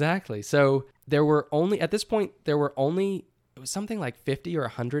 again. Exactly. So there were only, at this point, it was something like 50 or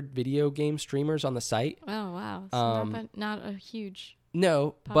 100 video game streamers on the site. Oh, wow. So not a huge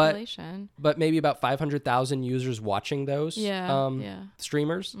population. But maybe about 500,000 users watching those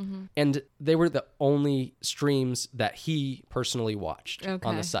streamers. And they were the only streams that he personally watched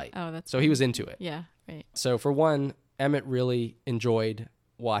on the site. Oh, that's so he was into it. Yeah, right. So for one, Emmett really enjoyed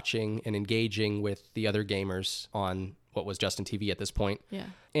watching and engaging with the other gamers on what was Justin TV at this point. Yeah.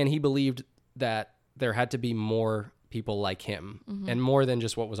 And he believed that there had to be more people like him and more than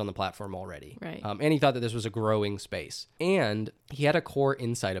just what was on the platform already. Right. And he thought that this was a growing space. And he had a core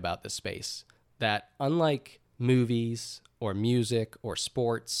insight about this space that unlike movies or music or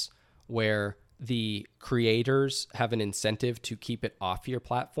sports, where the creators have an incentive to keep it off your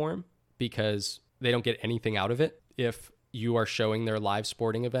platform because they don't get anything out of it if you are showing their live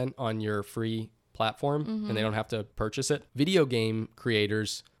sporting event on your free platform and they don't have to purchase it. Video game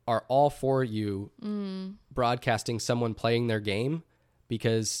creators are all for you broadcasting someone playing their game,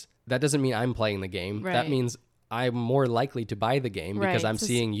 because that doesn't mean I'm playing the game. Right. That means I'm more likely to buy the game because I'm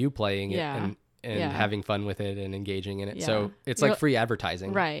seeing you playing it and having fun with it and engaging in it. Yeah. So it's like free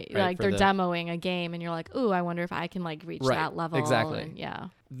advertising. Right. Like they're demoing a game and you're like, ooh, I wonder if I can like reach that level. Exactly. And, yeah.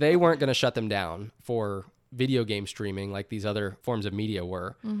 They weren't going to shut them down for video game streaming like these other forms of media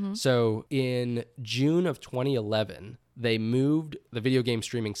were. So in June of 2011, they moved the video game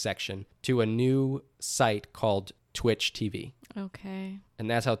streaming section to a new site called Twitch TV. Okay. And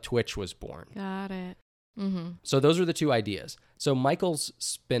that's how Twitch was born. Got it. So those are the two ideas. So Michael's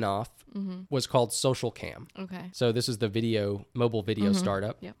spinoff was called Social Cam. Okay. So this is the mobile video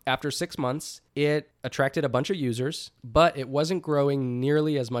startup. Yep. After 6 months, it attracted a bunch of users, but it wasn't growing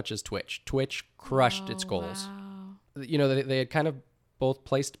nearly as much as Twitch. Twitch crushed its goals. Wow. You know, they had kind of both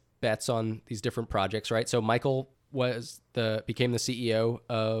placed bets on these different projects, right? So Michael became the CEO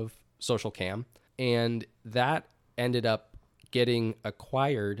of Social Cam, and that ended up getting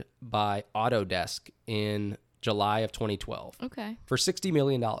acquired by Autodesk in July of 2012 for $60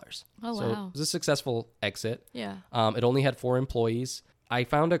 million. Oh, so wow. it was a successful exit. Yeah. It only had 4 employees. I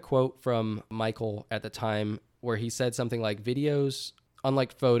found a quote from Michael at the time where he said something like, videos,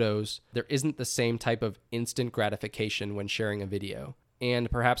 unlike photos, there isn't the same type of instant gratification when sharing a video. And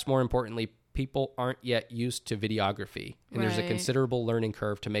perhaps more importantly, people aren't yet used to videography. And there's a Right. considerable learning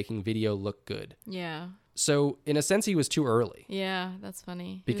curve to making video look good. Yeah. So in a sense, he was too early. Yeah, that's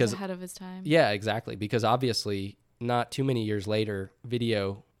funny. He Because- was ahead of his time. Yeah, exactly. Because obviously, not too many years later,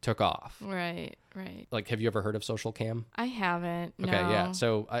 video took off. Right, right. Like, have you ever heard of Social Cam? I haven't. Okay, no. yeah.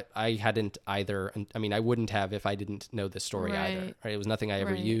 So I hadn't either. And I mean, I wouldn't have if I didn't know this story either. Right. Right? It was nothing I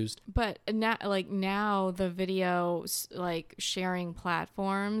ever Right. used. But now the video like sharing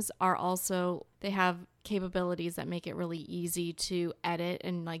platforms are also, they have capabilities that make it really easy to edit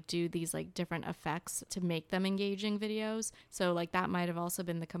and like do these like different effects to make them engaging videos. So like that might have also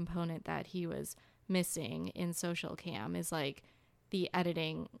been the component that he was missing in Social Cam, is like the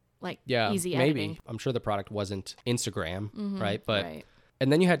editing, like Yeah, easy maybe. editing. I'm sure the product wasn't Instagram, right? But Right.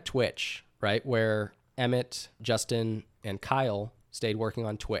 and then you had Twitch, right, where Emmett, Justin, and Kyle stayed working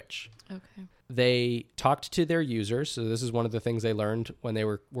on Twitch. Okay. They talked to their users. So this is one of the things they learned when they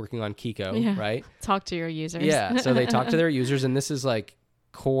were working on Kiko, Yeah. right? Talk to your users. Yeah. So they talked to their users, and this is like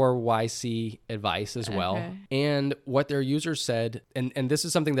core YC advice as well. Okay. And what their users said, and this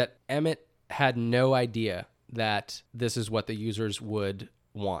is something that Emmett had no idea that this is what the users would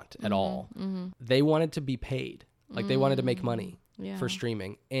want at all. They wanted to be paid. Like they wanted to make money Yeah. for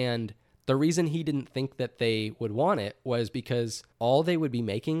streaming. And the reason he didn't think that they would want it was because all they would be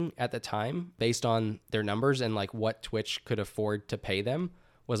making at the time, based on their numbers and like what Twitch could afford to pay them,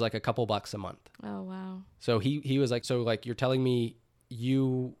 was like a couple bucks a month. Oh, wow. So he was like, so like you're telling me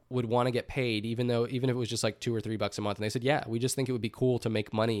you would want to get paid even if it was just like $2 or $3 a month. And they said, yeah, we just think it would be cool to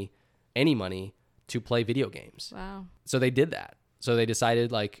make money, any money, to play video games. Wow. So they did that. So they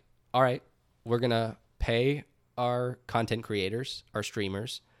decided like, all right, we're going to pay our content creators, our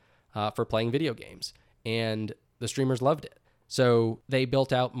streamers, for playing video games. And the streamers loved it. So they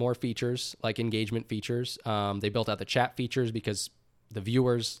built out more features, like engagement features. They built out the chat features because the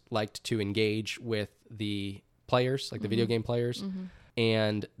viewers liked to engage with the players, like the video game players.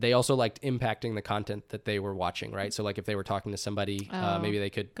 And they also liked impacting the content that they were watching, right? So like if they were talking to somebody, maybe they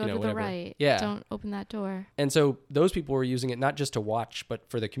could, Go you know, to whatever. the right. Yeah. Don't open that door. And so those people were using it not just to watch, but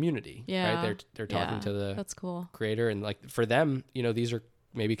for the community, Yeah. right? They're talking Yeah. to the That's cool. creator, and like for them, you know, these are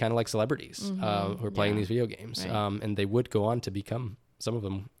maybe kind of like celebrities who are playing Yeah. these video games, Right. and they would go on to become, some of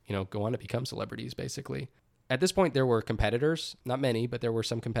them, you know, go on to become celebrities basically. At this point, there were competitors, not many, but there were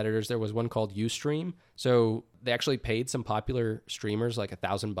some competitors. There was one called Ustream. So they actually paid some popular streamers like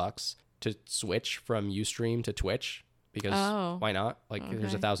 $1,000 to switch from Ustream to Twitch, because why not? Like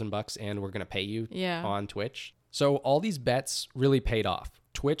there's Okay. $1,000 and we're going to pay you Yeah. on Twitch. So all these bets really paid off.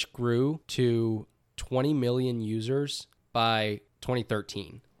 Twitch grew to 20 million users by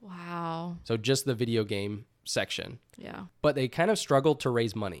 2013. Wow. So just the video game section. Yeah. But they kind of struggled to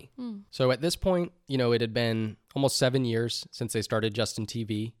raise money. So at this point, you know, it had been almost 7 years since they started Justin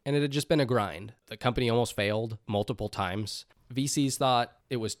TV, and it had just been a grind. The company almost failed multiple times. VCs thought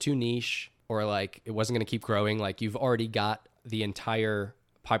it was too niche, or like it wasn't going to keep growing. Like you've already got the entire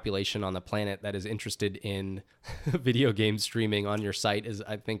population on the planet that is interested in video game streaming on your site, is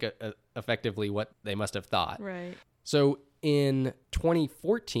I think effectively what they must have thought. Right. So in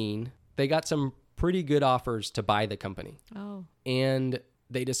 2014, they got some pretty good offers to buy the company, Oh. and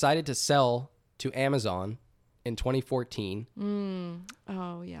they decided to sell to Amazon in 2014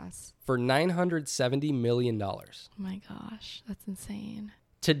 Oh, yes. for $970 million. Oh my gosh. That's insane.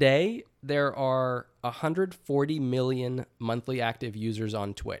 Today, there are 140 million monthly active users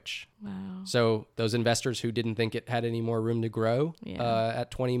on Twitch. Wow. So those investors who didn't think it had any more room to grow Yeah.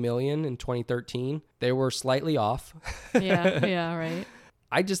 at 20 million in 2013, they were slightly off. Yeah. Yeah. Right.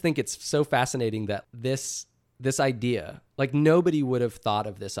 I just think it's so fascinating that this idea, like nobody would have thought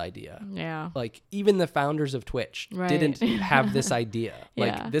of this idea. Yeah. Like even the founders of Twitch Right. didn't have this idea. Yeah.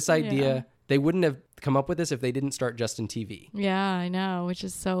 Like this idea, Yeah. they wouldn't have come up with this if they didn't start Justin TV. Yeah, I know, which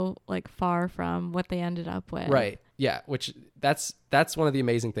is so like far from what they ended up with. Right. Yeah, which that's one of the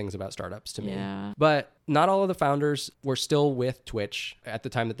amazing things about startups to me. Yeah. But not all of the founders were still with Twitch at the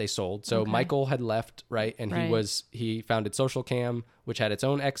time that they sold. So Okay. Michael had left, right? And Right. he founded Social Cam, which had its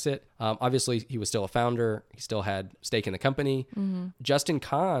own exit. Obviously, he was still a founder. He still had stake in the company. Mm-hmm. Justin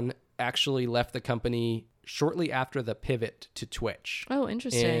Kahn actually left the company shortly after the pivot to Twitch. Oh,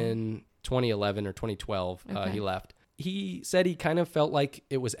 interesting. In 2011 or 2012, Okay. he left. He said he kind of felt like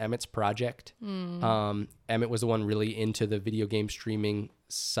it was Emmett's project. Emmett was the one really into the video game streaming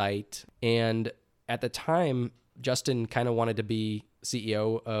site. And at the time, Justin kind of wanted to be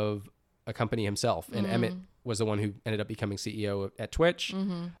CEO of a company himself. And Emmett was the one who ended up becoming CEO at Twitch.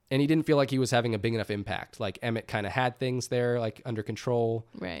 And he didn't feel like he was having a big enough impact. Like Emmett kind of had things there like under control.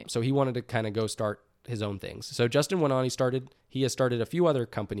 Right. So he wanted to kind of go start his own things. So Justin went on, he has started a few other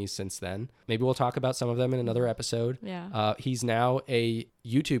companies since then. Maybe we'll talk about some of them in another episode. Yeah. He's now a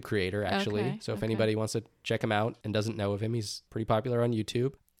YouTube creator, actually. Okay, So if okay. anybody wants to check him out and doesn't know of him, he's pretty popular on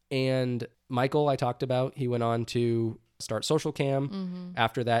YouTube. And Michael, I talked about, he went on to start Social Cam.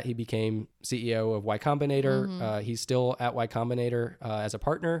 After that, he became CEO of Y Combinator. He's still at Y Combinator as a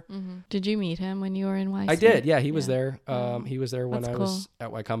partner. Did you meet him when you were in YC? I did. Yeah, he was there. He was there when That's I was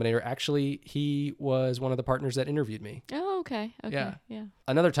at Y Combinator. Actually, he was one of the partners that interviewed me. Oh, okay. Okay. Yeah.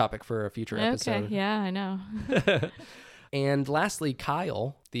 Another topic for a future Okay. episode. Yeah, I know. And lastly,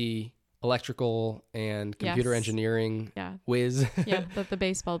 Kyle, the electrical and computer Yes. engineering Yeah. whiz. Yeah. The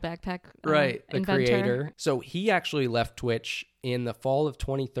baseball backpack. Right, the inventor. creator. So he actually left Twitch in the fall of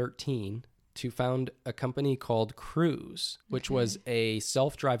 2013 to found a company called Cruise, which was a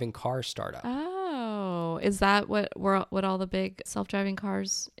self-driving car startup. Oh, is that what all the big self-driving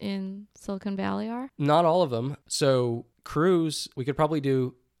cars in Silicon Valley are? Not all of them. So Cruise, we could probably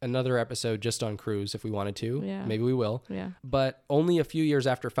do another episode just on Cruise if we wanted to. Yeah. Maybe we will. Yeah. But only a few years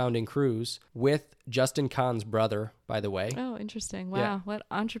after founding Cruise, with Justin Kahn's brother, by the way, Oh, interesting. Wow. Yeah. What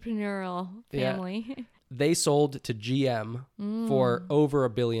entrepreneurial Yeah. family. they sold to GM for over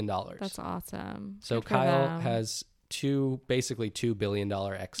 $1 billion. That's awesome. So Good for Kyle them. has basically $2 billion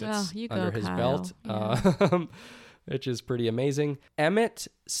exits Oh, you go, under his Kyle. belt, Yeah. which is pretty amazing. Emmett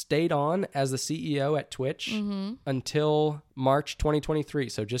stayed on as the CEO at Twitch until March 2023.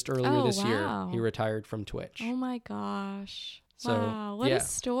 So just earlier Oh, this year, wow. he retired from Twitch. Oh my gosh. So, wow. What yeah. a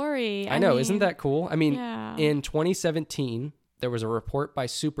story. I know, mean, isn't that cool? I mean, yeah. in 2017, there was a report by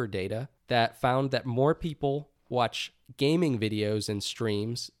Superdata that found that more people watch gaming videos and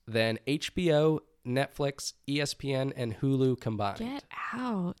streams than HBO, Netflix, ESPN, and Hulu combined. Get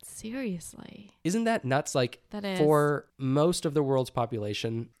out. Seriously. Isn't that nuts? Like, That is. for most of the world's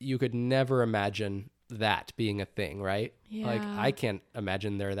population, you could never imagine that being a thing, right? Like, Yeah. I can't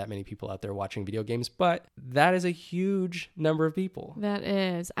imagine there are that many people out there watching video games, but that is a huge number of people. That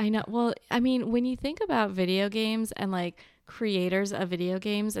is. I know. Well, I mean, when you think about video games and like creators of video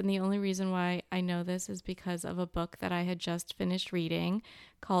games, and the only reason why I know this is because of a book that I had just finished reading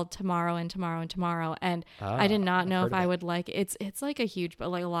called Tomorrow and Tomorrow and Tomorrow. And I did not know if I would like it. It's like a huge book,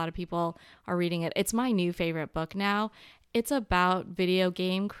 like a lot of people are reading it. It's my new favorite book now. It's about video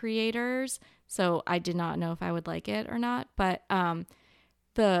game creators. So I did not know if I would like it or not. But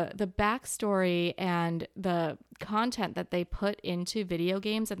the backstory and the content that they put into video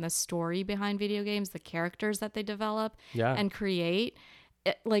games and the story behind video games, the characters that they develop Yeah. and create,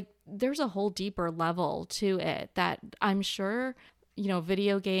 like there's a whole deeper level to it that I'm sure,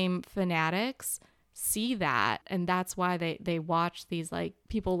 video game fanatics see that, and that's why they watch these like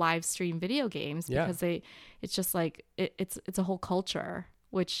people live stream video games, Yeah. because it's just like it's a whole culture,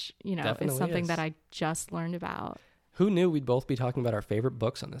 which Definitely is something is. that I just learned about. Who knew we'd both be talking about our favorite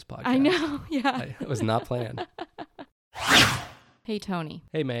books on this podcast? I know. Yeah. It was not planned. Hey, Tony,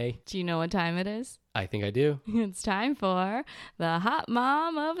 Hey, May. do you know what time it is? I think I do. It's time for the Hot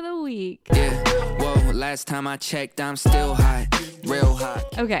Mom of the Week. Yeah, whoa, last time I checked, I'm still hot, real hot.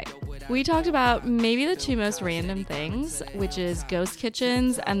 Okay, we talked about maybe the two most random things, which is ghost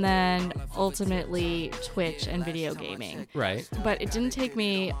kitchens and then ultimately Twitch and video gaming. Right. But it didn't take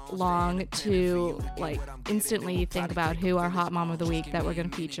me long to like instantly think about who our Hot Mom of the Week that we're going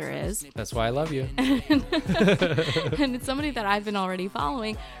to feature is. That's why I love you. And it's somebody that I've been already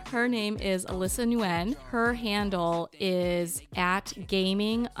following. Her name is Alyssa Nguyen. Her handle is at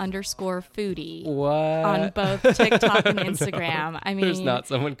gaming_foodie What? on both TikTok and Instagram. I mean, There's not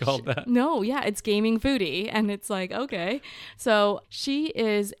someone called that. no, yeah, it's gaming foodie. And it's like, okay. So she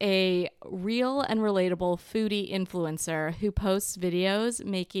is a real and relatable foodie influencer who posts videos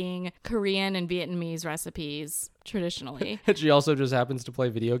making Korean and Vietnamese recipes traditionally. And she also just happens to play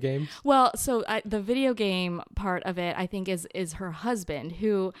video games. Well, so the video game part of it, I think, is her husband,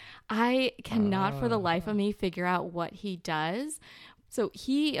 who I cannot for the life of me figure out what he does. So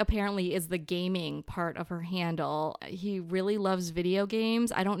he apparently is the gaming part of her handle. He really loves video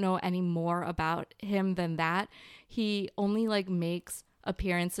games. I don't know any more about him than that. He only like makes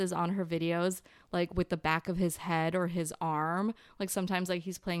appearances on her videos like with the back of his head or his arm. Like sometimes like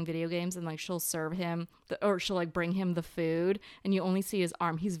he's playing video games and like she'll serve him or she'll like bring him the food and you only see his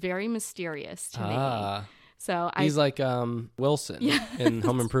arm. He's very mysterious to me. So He's like Wilson in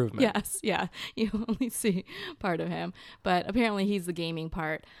Home Improvement. Yes, yeah. You only see part of him. But apparently he's the gaming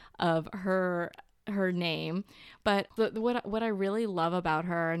part of her her name. But what I really love about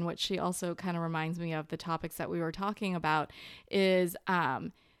her, and what she also kind of reminds me of the topics that we were talking about, is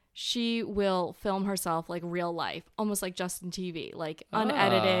she will film herself like real life, almost like Justin TV, like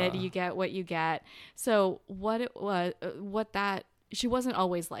unedited. You get what you get. So she wasn't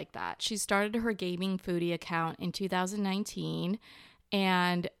always like that. She started her gaming foodie account in 2019,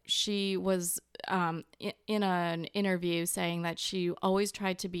 and she was in an interview saying that she always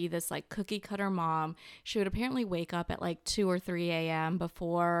tried to be this like cookie cutter mom. She would apparently wake up at like 2 or 3 a.m.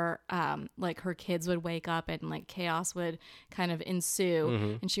 before like her kids would wake up, and like chaos would kind of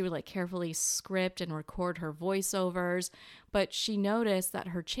ensue. And she would like carefully script and record her voiceovers. But she noticed that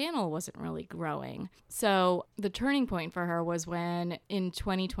her channel wasn't really growing. So the turning point for her was when in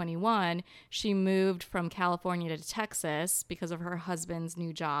 2021, she moved from California to Texas because of her husband's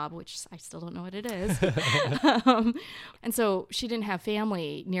new job, which I still don't know what it is. And so she didn't have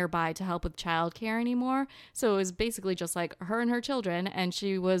family nearby to help with childcare anymore. So it was basically just like her and her children. And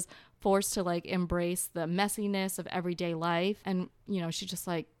she was forced to like embrace the messiness of everyday life. And, you know, she just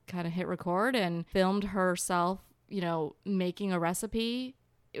like kind of hit record and filmed herself, you know, making a recipe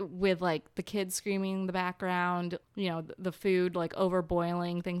with like the kids screaming in the background, you know, the food like over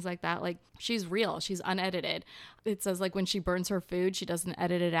boiling, things like that. Like she's real, she's unedited. It says like when she burns her food, she doesn't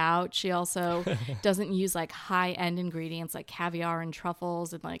edit it out. She also doesn't use like high end ingredients like caviar and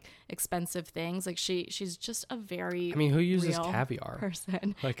truffles and like expensive things. Like she's just a very, I mean, who uses real caviar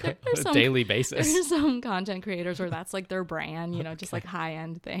person like There's on a some- daily basis? There's some content creators where that's like their brand, you know, just like high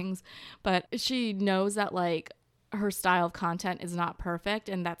end things. But she knows that like her style of content is not perfect,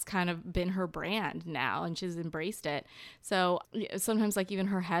 and that's kind of been her brand now, and she's embraced it. So sometimes like even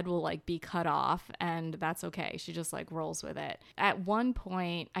her head will like be cut off, and that's okay. She just like rolls with it. At one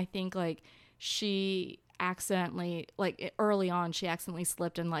point, I think like she accidentally, like early on, she accidentally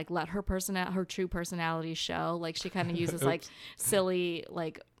slipped and like let her true personality show. Like she kind of uses like silly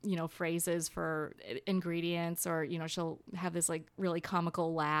like, you know, phrases for ingredients, or, you know, she'll have this like really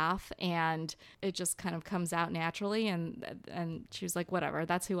comical laugh, and it just kind of comes out naturally. And she was like, whatever,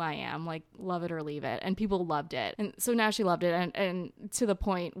 that's who I am, like love it or leave it. And people loved it. And so now she loved it. And to the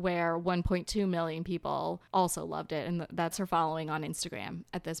point where 1.2 million people also loved it. And that's her following on Instagram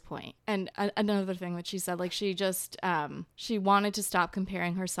at this point. And another thing that she said, like she just, she wanted to stop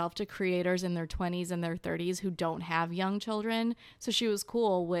comparing herself to creators in their 20s and their 30s who don't have young children. So she was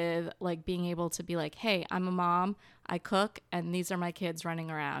cool with like being able to be like, hey, I'm a mom, I cook, and these are my kids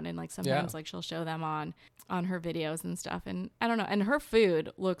running around. And like sometimes like she'll show them on her videos and stuff. And I don't know, and her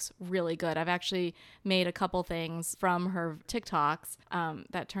food looks really good. I've actually made a couple things from her TikToks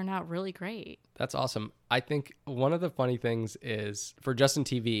that turned out really great. That's awesome. I think one of the funny things is for Justin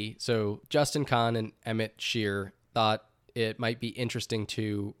TV, so Justin Kan and Emmett Shear thought it might be interesting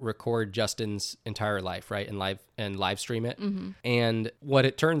to record Justin's entire life, right? And live stream it. And what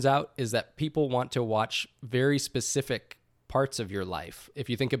it turns out is that people want to watch very specific parts of your life. If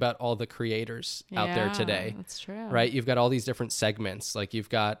you think about all the creators out there today, That's true. right? You've got all these different segments. Like you've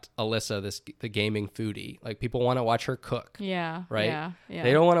got Alyssa, the gaming foodie. Like people want to watch her cook. Yeah. Right? Yeah.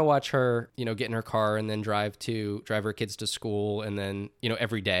 They don't want to watch her, you know, get in her car and then drive her kids to school, and then, you know,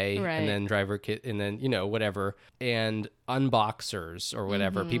 every day, Right. and then drive her kid, and then, you know, whatever, and unboxers or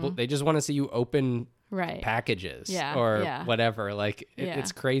whatever. People, they just want to see you open Right. packages Yeah, or yeah. whatever. Like Yeah.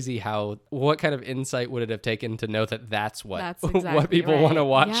 it's crazy what kind of insight would it have taken to know that that's what That's what exactly people right. want to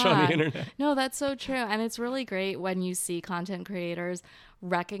watch on Yeah. the internet. No, that's so true. And it's really great when you see content creators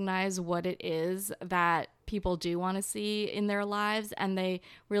recognize what it is that people do want to see in their lives, and they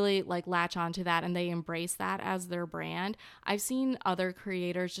really like latch onto that and they embrace that as their brand. I've seen other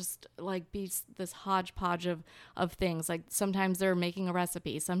creators just like be this hodgepodge of things. Like sometimes they're making a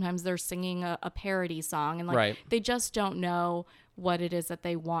recipe, sometimes they're singing a parody song, and like Right. they just don't know what it is that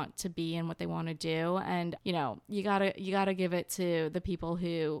they want to be and what they want to do. And, you know, you gotta give it to the people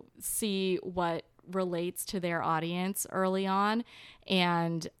who see what relates to their audience early on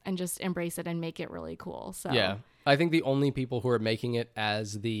and just embrace it and make it really cool. So Yeah. I think the only people who are making it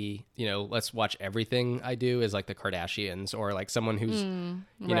as the, you know, let's watch everything I do is like the Kardashians, or like someone who's,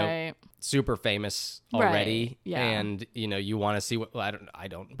 you know, right. super famous already. Right, yeah. And, you know, you want to see what, well, I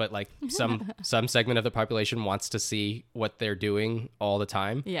don't, but like some segment of the population wants to see what they're doing all the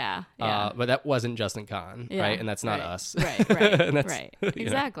time. Yeah. But that wasn't Justin Kan, Yeah, right? And that's not right, us. Right, And that's, right. you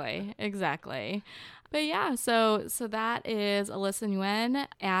know. Exactly. But yeah, so that is Alyssa Nguyen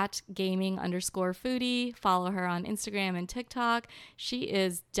at gaming_foodie. Follow her on Instagram and TikTok. She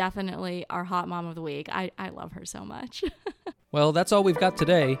is definitely our hot mom of the week. I love her so much. Well, that's all we've got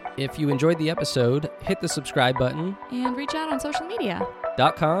today. If you enjoyed the episode, hit the subscribe button. And reach out on social media.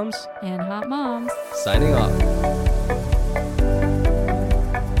 .coms And Hot Moms. signing off.